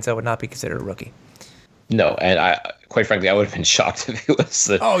by, Manziel would not be considered a rookie. No, and quite frankly, I would have been shocked if he was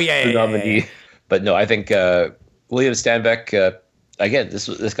the nominee. Yeah. But no, I think William Stanback, again,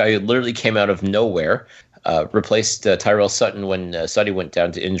 this guy literally came out of nowhere. Replaced Tyrell Sutton when Sutty went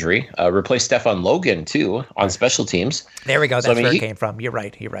down to injury. Replaced Stefan Logan too on special teams. There we go. That's where it came from. You're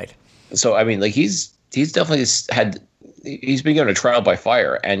right. So I mean, like he's definitely he's been given a trial by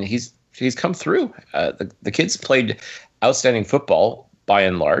fire, and he's come through. The kids played outstanding football by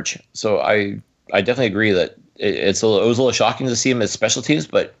and large. So I definitely agree that it was a little shocking to see him as special teams,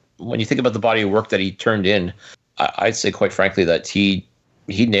 but when you think about the body of work that he turned in, I'd say quite frankly that he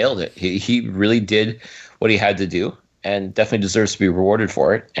nailed it. He really did what he had to do, and definitely deserves to be rewarded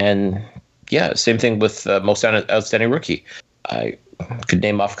for it. And yeah, same thing with most outstanding rookie. I could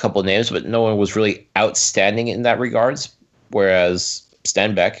name off a couple of names, but no one was really outstanding in that regards. Whereas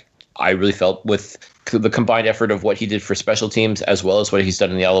Stanback, I really felt with the combined effort of what he did for special teams as well as what he's done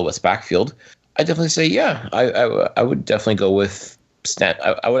in the Alouettes backfield, I definitely say, yeah, I would definitely go with Stan.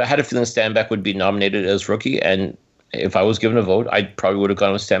 I would have had a feeling Stanback would be nominated as rookie, and if I was given a vote, I probably would have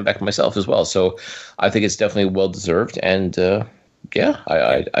gone with Stanback myself as well. So I think it's definitely well deserved, and I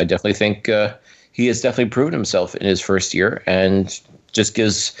definitely think he has definitely proven himself in his first year, and just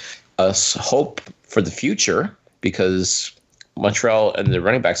gives us hope for the future, because Montreal and the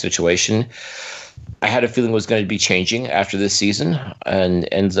running back situation, I had a feeling was going to be changing after this season, and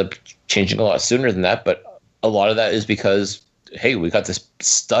ends up changing a lot sooner than that. But a lot of that is because, hey, we got this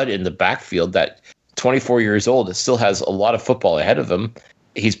stud in the backfield that 24 years old, still has a lot of football ahead of him.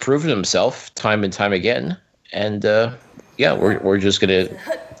 He's proven himself time and time again. And we're just going to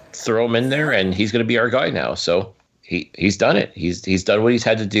throw him in there, and he's going to be our guy now. So he's done it. He's done what he's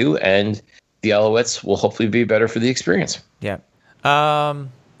had to do, and the Alouettes will hopefully be better for the experience. Yeah.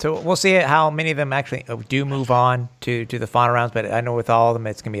 So we'll see how many of them actually do move on to the final rounds. But I know with all of them,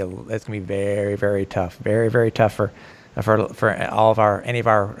 it's gonna be very, very tough, very, very tough for all of any of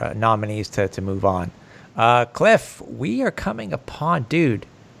our nominees to move on. Cliff, we are coming upon, dude,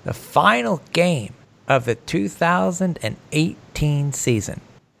 the final game of the 2018 season.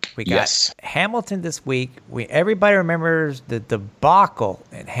 We got Hamilton this week. Everybody remembers the debacle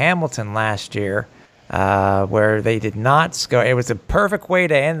in Hamilton last year, where they did not score. It was a perfect way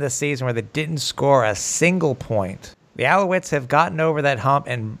to end the season where they didn't score a single point. The Alouettes have gotten over that hump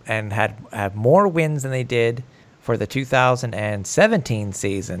and have more wins than they did for the 2017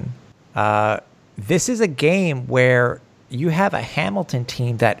 season. This is a game where you have a Hamilton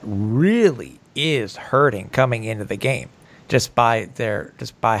team that really is hurting coming into the game, just by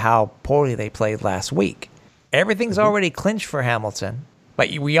how poorly they played last week. Everything's already clinched for Hamilton, but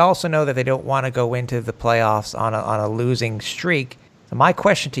we also know that they don't want to go into the playoffs on a losing streak. So my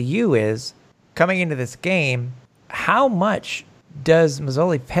question to you is, coming into this game, how much does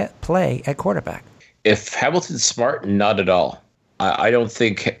Mazzoli play at quarterback? If Hamilton's smart, not at all. I don't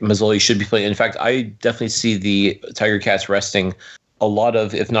think Mazzoli should be playing. In fact, I definitely see the Tiger Cats resting a lot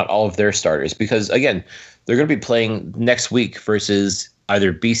of, if not all of their starters, because again, they're going to be playing next week versus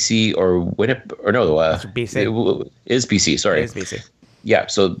either BC or Winnipeg, or no, BC. It is BC. Sorry, it is BC. Yeah,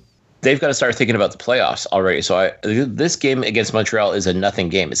 so they've got to start thinking about the playoffs already. So this game against Montreal is a nothing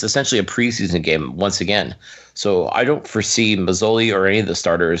game. It's essentially a preseason game once again. So I don't foresee Mazzoli or any of the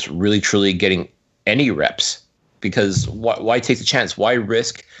starters really truly getting any reps, because why take the chance? Why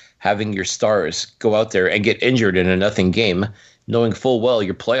risk having your stars go out there and get injured in a nothing game, knowing full well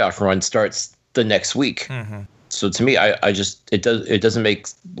your playoff run starts the next week? Mm-hmm. So to me, it doesn't make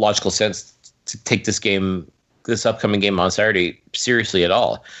logical sense to take this upcoming game on Saturday seriously at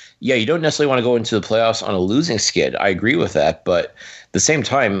all. Yeah, you don't necessarily want to go into the playoffs on a losing skid. I agree with that, but at the same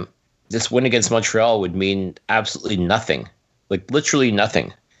time, this win against Montreal would mean absolutely nothing, like literally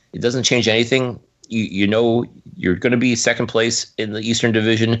nothing. It doesn't change anything. You know you're going to be second place in the Eastern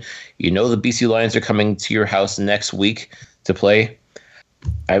Division. You know the BC Lions are coming to your house next week to play.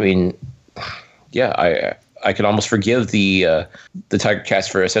 I mean, yeah, I can almost forgive the Tiger Cats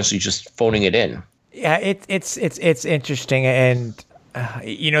for essentially just phoning it in. Yeah, it's interesting, and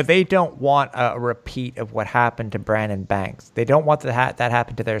they don't want a repeat of what happened to Brandon Banks. They don't want that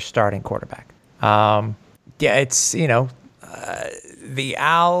happen to their starting quarterback. It's the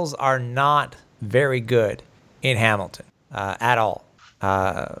Owls are not very good in Hamilton at all.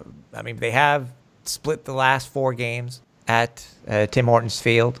 They have split the last 4 games at Tim Hortons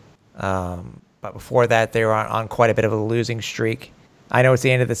Field, but before that they were on quite a bit of a losing streak. I know it's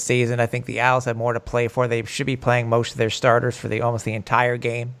the end of the season. I think the Owls have more to play for. They should be playing most of their starters for almost the entire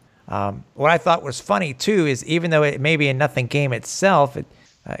game. What I thought was funny too is, even though it may be a nothing game itself,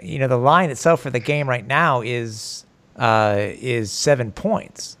 the line itself for the game right now is 7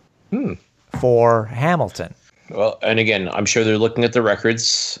 points for Hamilton. Well, and again, I'm sure they're looking at the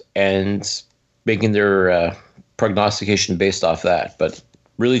records and making their prognostication based off that. But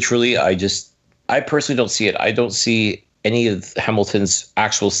really, truly, I personally don't see it. I don't see any of Hamilton's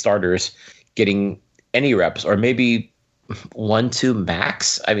actual starters getting any reps, or maybe 1-2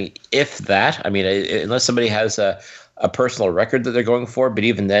 max. I mean, if that. I mean, unless somebody has a personal record that they're going for. But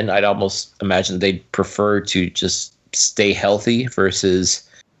even then, I'd almost imagine they'd prefer to just stay healthy versus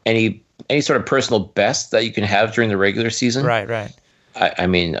any sort of personal best that you can have during the regular season. Right. I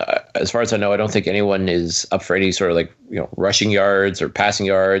mean, as far as I know, I don't think anyone is up for any sort of rushing yards or passing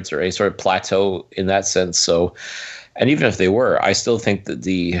yards or any sort of plateau in that sense. So, and even if they were, I still think that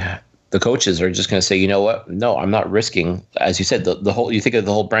the coaches are just going to say, you know what? No, I'm not risking. As you said, the whole. You think of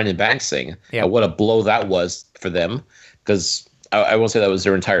the whole Brandon Banks thing. Yeah. What a blow that was for them. Because I won't say that was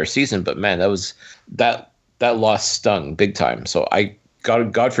their entire season, but man, that loss stung big time. So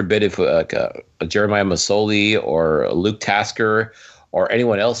God forbid if a Jeremiah Masoli or a Luke Tasker or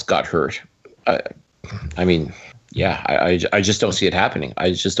anyone else got hurt. I mean, yeah, I just don't see it happening.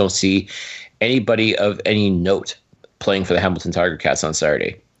 I just don't see anybody of any note playing for the Hamilton Tiger Cats on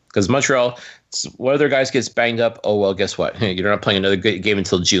Saturday. Because Montreal, one of their guys gets banged up. Oh, well, guess what? You're not playing another game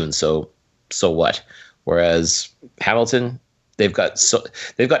until June. So what? Whereas Hamilton, they've got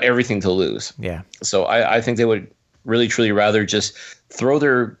everything to lose. Yeah. So I think they would really, truly rather just throw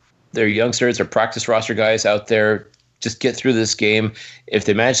their youngsters or practice roster guys out there, just get through this game. If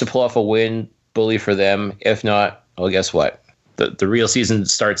they manage to pull off a win, bully for them. If not, well, guess what? The real season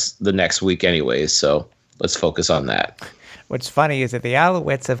starts the next week anyways. So let's focus on that. What's funny is that the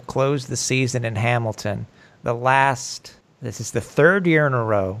Alouettes have closed the season in Hamilton. This is the third year in a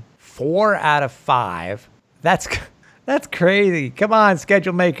row, 4 out of 5. That's crazy. Come on,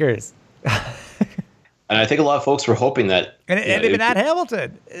 schedule makers. And I think a lot of folks were hoping that. And they've been at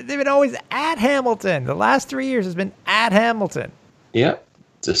Hamilton. They've been always at Hamilton. The last 3 years has been at Hamilton. Yeah.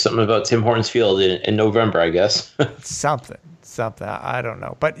 Just something about Tim Hortons Field in November, I guess. Something. I don't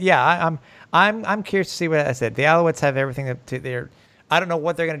know. But yeah, I'm curious to see what I said. The Alouettes have everything to their. I don't know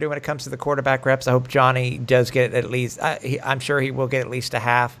what they're going to do when it comes to the quarterback reps. I hope Johnny does get at least. I'm sure he will get at least a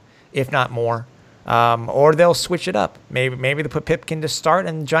half, if not more. Or they'll switch it up. Maybe they put Pipkin to start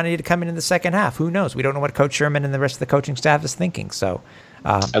and Johnny to come in the second half. Who knows? We don't know what Coach Sherman and the rest of the coaching staff is thinking. So,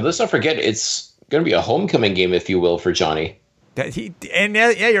 and let's not forget, it's going to be a homecoming game, if you will, for Johnny.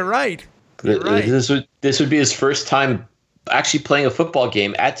 You're right. This would be his first time actually playing a football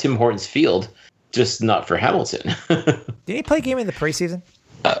game at Tim Hortons Field, just not for Hamilton. Did he play a game in the preseason?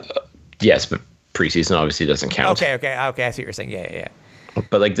 Yes, but preseason obviously doesn't count. Okay. I see what you're saying. Yeah.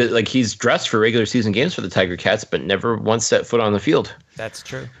 But he's dressed for regular season games for the Tiger Cats, but never once set foot on the field. That's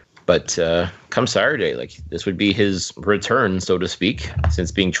true. But come Saturday, this would be his return, so to speak,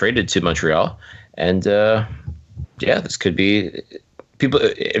 since being traded to Montreal. And this could be people.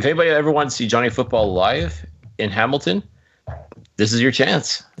 If anybody ever wants to see Johnny Football live in Hamilton, this is your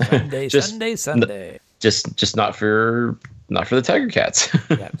chance. Sunday. Just not for the Tiger Cats.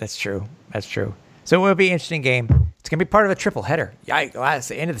 Yeah, that's true. So it will be an interesting game. It's going to be part of a triple header. It's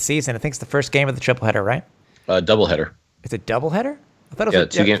the end of the season. I think it's the first game of the triple header, right? Double header. It's a double header? I thought it was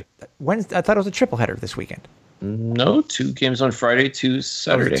 2 games. I thought it was a triple header this weekend. No, 2 games on Friday, 2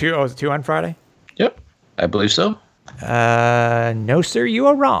 Saturday. Was it 2 on Friday? Yep, I believe so. No, sir, you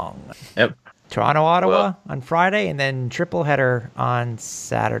are wrong. Yep. Toronto, Ottawa on Friday, and then triple header on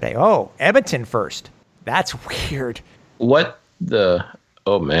Saturday. Oh, Edmonton first. That's weird. What the?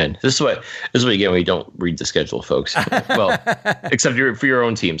 Oh man, this is what you get when you don't read the schedule, folks. Well, except for your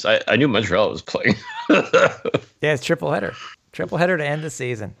own teams. I knew Montreal was playing. Yeah, it's triple header to end the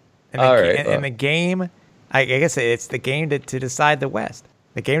season. And the game, I guess it's the game to decide the West.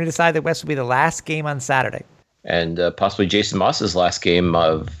 The game to decide the West will be the last game on Saturday, and possibly Jason Moss's last game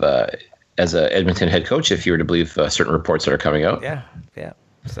of as a Edmonton head coach, if you were to believe certain reports that are coming out. Yeah.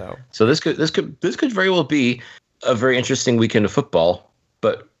 So this could very well be a very interesting weekend of football,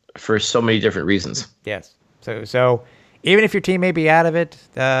 but for so many different reasons. Yes. So even if your team may be out of it,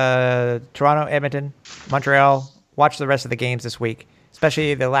 Toronto, Edmonton, Montreal, watch the rest of the games this week,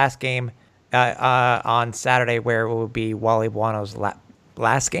 especially the last game on Saturday, where it will be Wally Buono's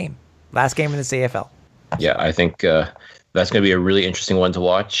last game in the CFL. Yeah, I think that's going to be a really interesting one to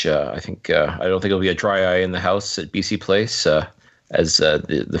watch. I don't think it'll be a dry eye in the house at BC Place, as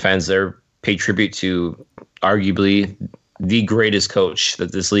the fans there pay tribute to arguably the greatest coach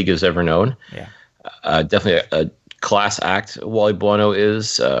that this league has ever known. Yeah, definitely a class act. Wally Buono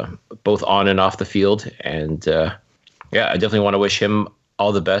is both on and off the field, and I definitely want to wish him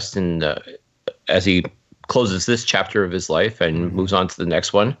all the best and as he closes this chapter of his life and moves on to the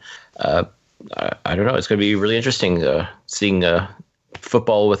next one. I don't know. It's going to be really interesting seeing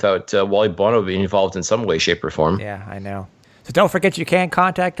football without Wally Bono being involved in some way, shape, or form. Yeah, I know. So don't forget you can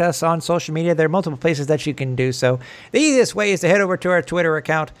contact us on social media. There are multiple places that you can do so. The easiest way is to head over to our Twitter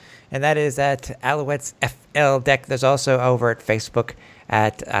account, and that is at Alouettes FLDeck. There's also over at Facebook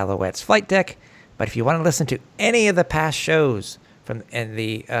at Alouettes FlightDeck. But if you want to listen to any of the past shows from in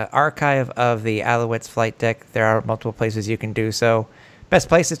the archive of the Alouettes FlightDeck, there are multiple places you can do so. Best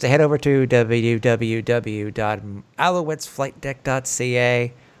place is to head over to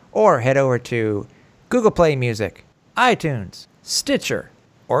www.alouettesflightdeck.ca or head over to Google Play Music, iTunes, Stitcher,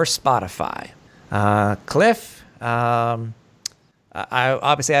 or Spotify. Cliff, I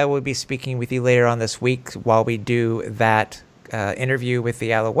will be speaking with you later on this week while we do that interview with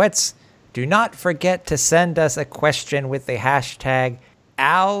the Alouettes. Do not forget to send us a question with the hashtag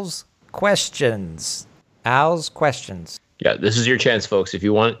 #AlsQuestions. #AlsQuestions. Yeah, this is your chance, folks. If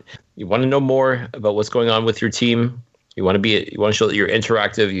you want to know more about what's going on with your team, you want to show that you're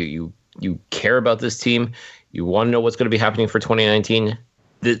interactive, you care about this team, you want to know what's going to be happening for 2019,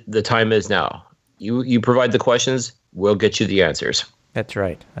 the time is now. You provide the questions, we'll get you the answers. That's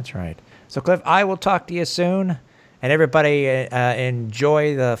right. So, Cliff, I will talk to you soon. And everybody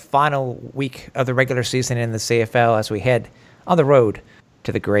enjoy the final week of the regular season in the CFL as we head on the road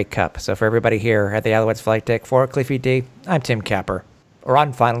to the Grey Cup. So for everybody here at the Alouettes Flight Deck, for Cliffy D, I'm Tim Capper. We're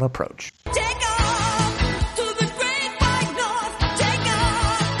on Final Approach. Take off to the great white north. Take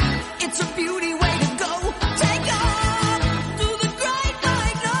off. It's a beauty way to go. Take off to the great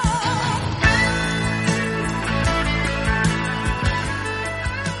white north.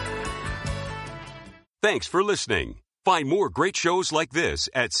 Thanks for listening. Find more great shows like this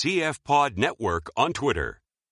at CF Pod Network on Twitter.